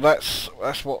go. So that's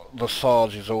what the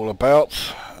Sarge is all about,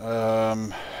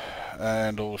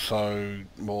 and also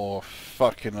more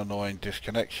fucking annoying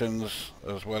disconnections,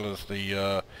 as well as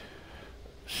the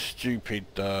stupid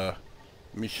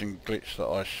mission glitch that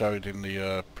I showed in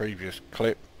the previous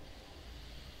clip.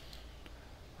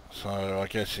 So I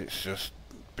guess it's just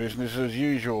business as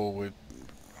usual with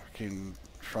fucking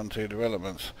Frontier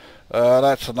Developments.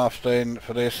 That's enough then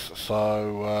for this,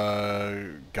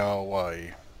 so go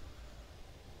away.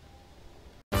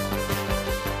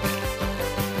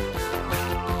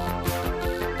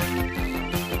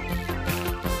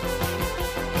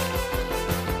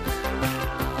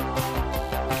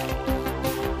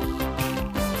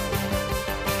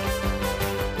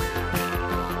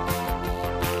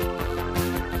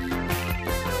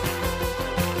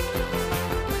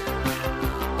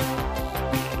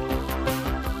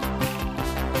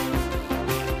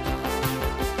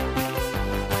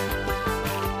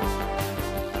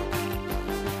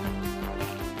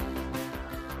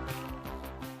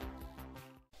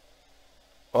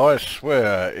 I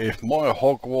swear, if my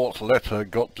Hogwarts letter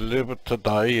got delivered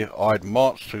today, I'd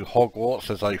march to Hogwarts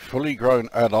as a fully grown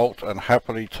adult and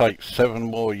happily take 7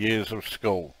 more years of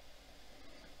school.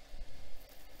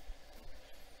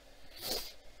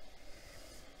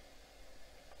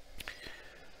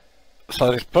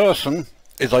 So this person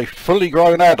is a fully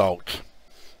grown adult,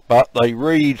 but they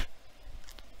read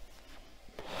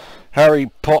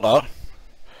Harry Potter.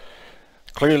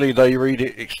 Clearly they read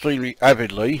it extremely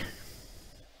avidly.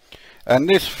 And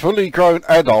this fully grown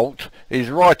adult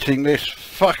is writing this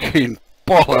fucking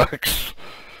bollocks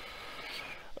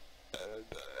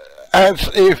as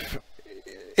if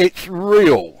it's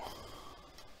real.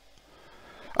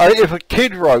 If a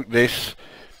kid wrote this,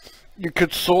 you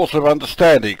could sort of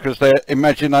understand it, because their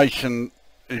imagination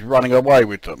is running away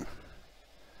with them.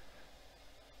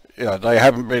 You know, they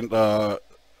haven't been to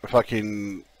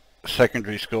fucking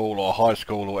secondary school or high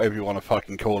school or whatever you want to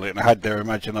fucking call it, and had their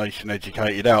imagination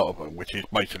educated out of them, which is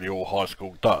basically all high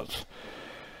school does.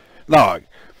 No,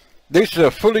 this is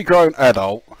a fully grown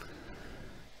adult,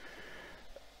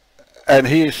 and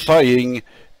he is saying,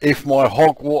 if my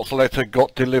Hogwarts letter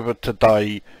got delivered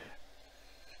today,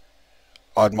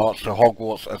 I'd march to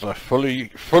Hogwarts as a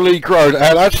fully grown,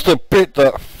 and that's the bit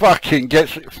that fucking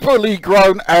gets it, fully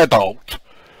grown adult,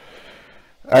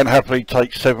 and happily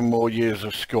take 7 more years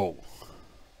of school.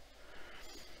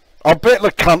 I bet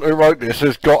the cunt who wrote this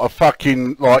has got a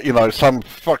fucking, like, you know, some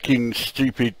fucking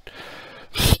stupid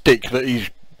stick that he's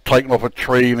taken off a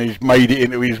tree and he's made it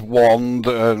into his wand,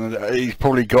 and he's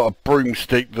probably got a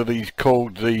broomstick that he's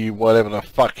called the, whatever the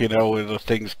fucking hell the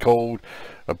thing's called,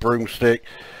 a broomstick,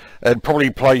 and probably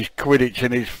plays Quidditch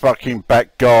in his fucking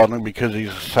back garden because he's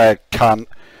a sad cunt.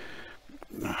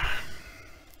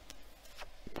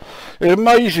 It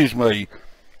amazes me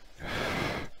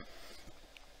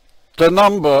the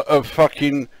number of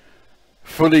fucking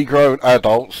fully grown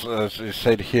adults, as is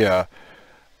said here,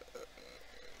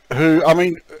 who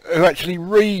actually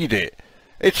read it.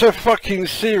 It's a fucking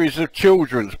series of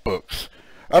children's books,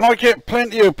 and I get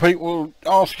plenty of people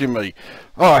asking me,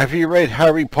 oh, have you read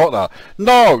Harry Potter?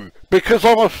 No, because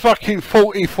I'm a fucking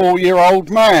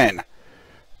 44-year-old man.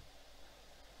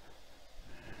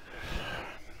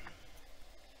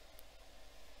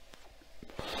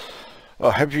 Oh,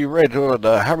 have you read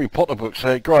the Harry Potter books?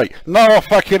 They're great. No, I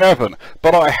fucking haven't.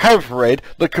 But I have read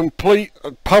the complete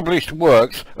published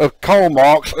works of Karl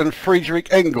Marx and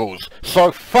Friedrich Engels.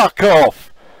 So fuck off.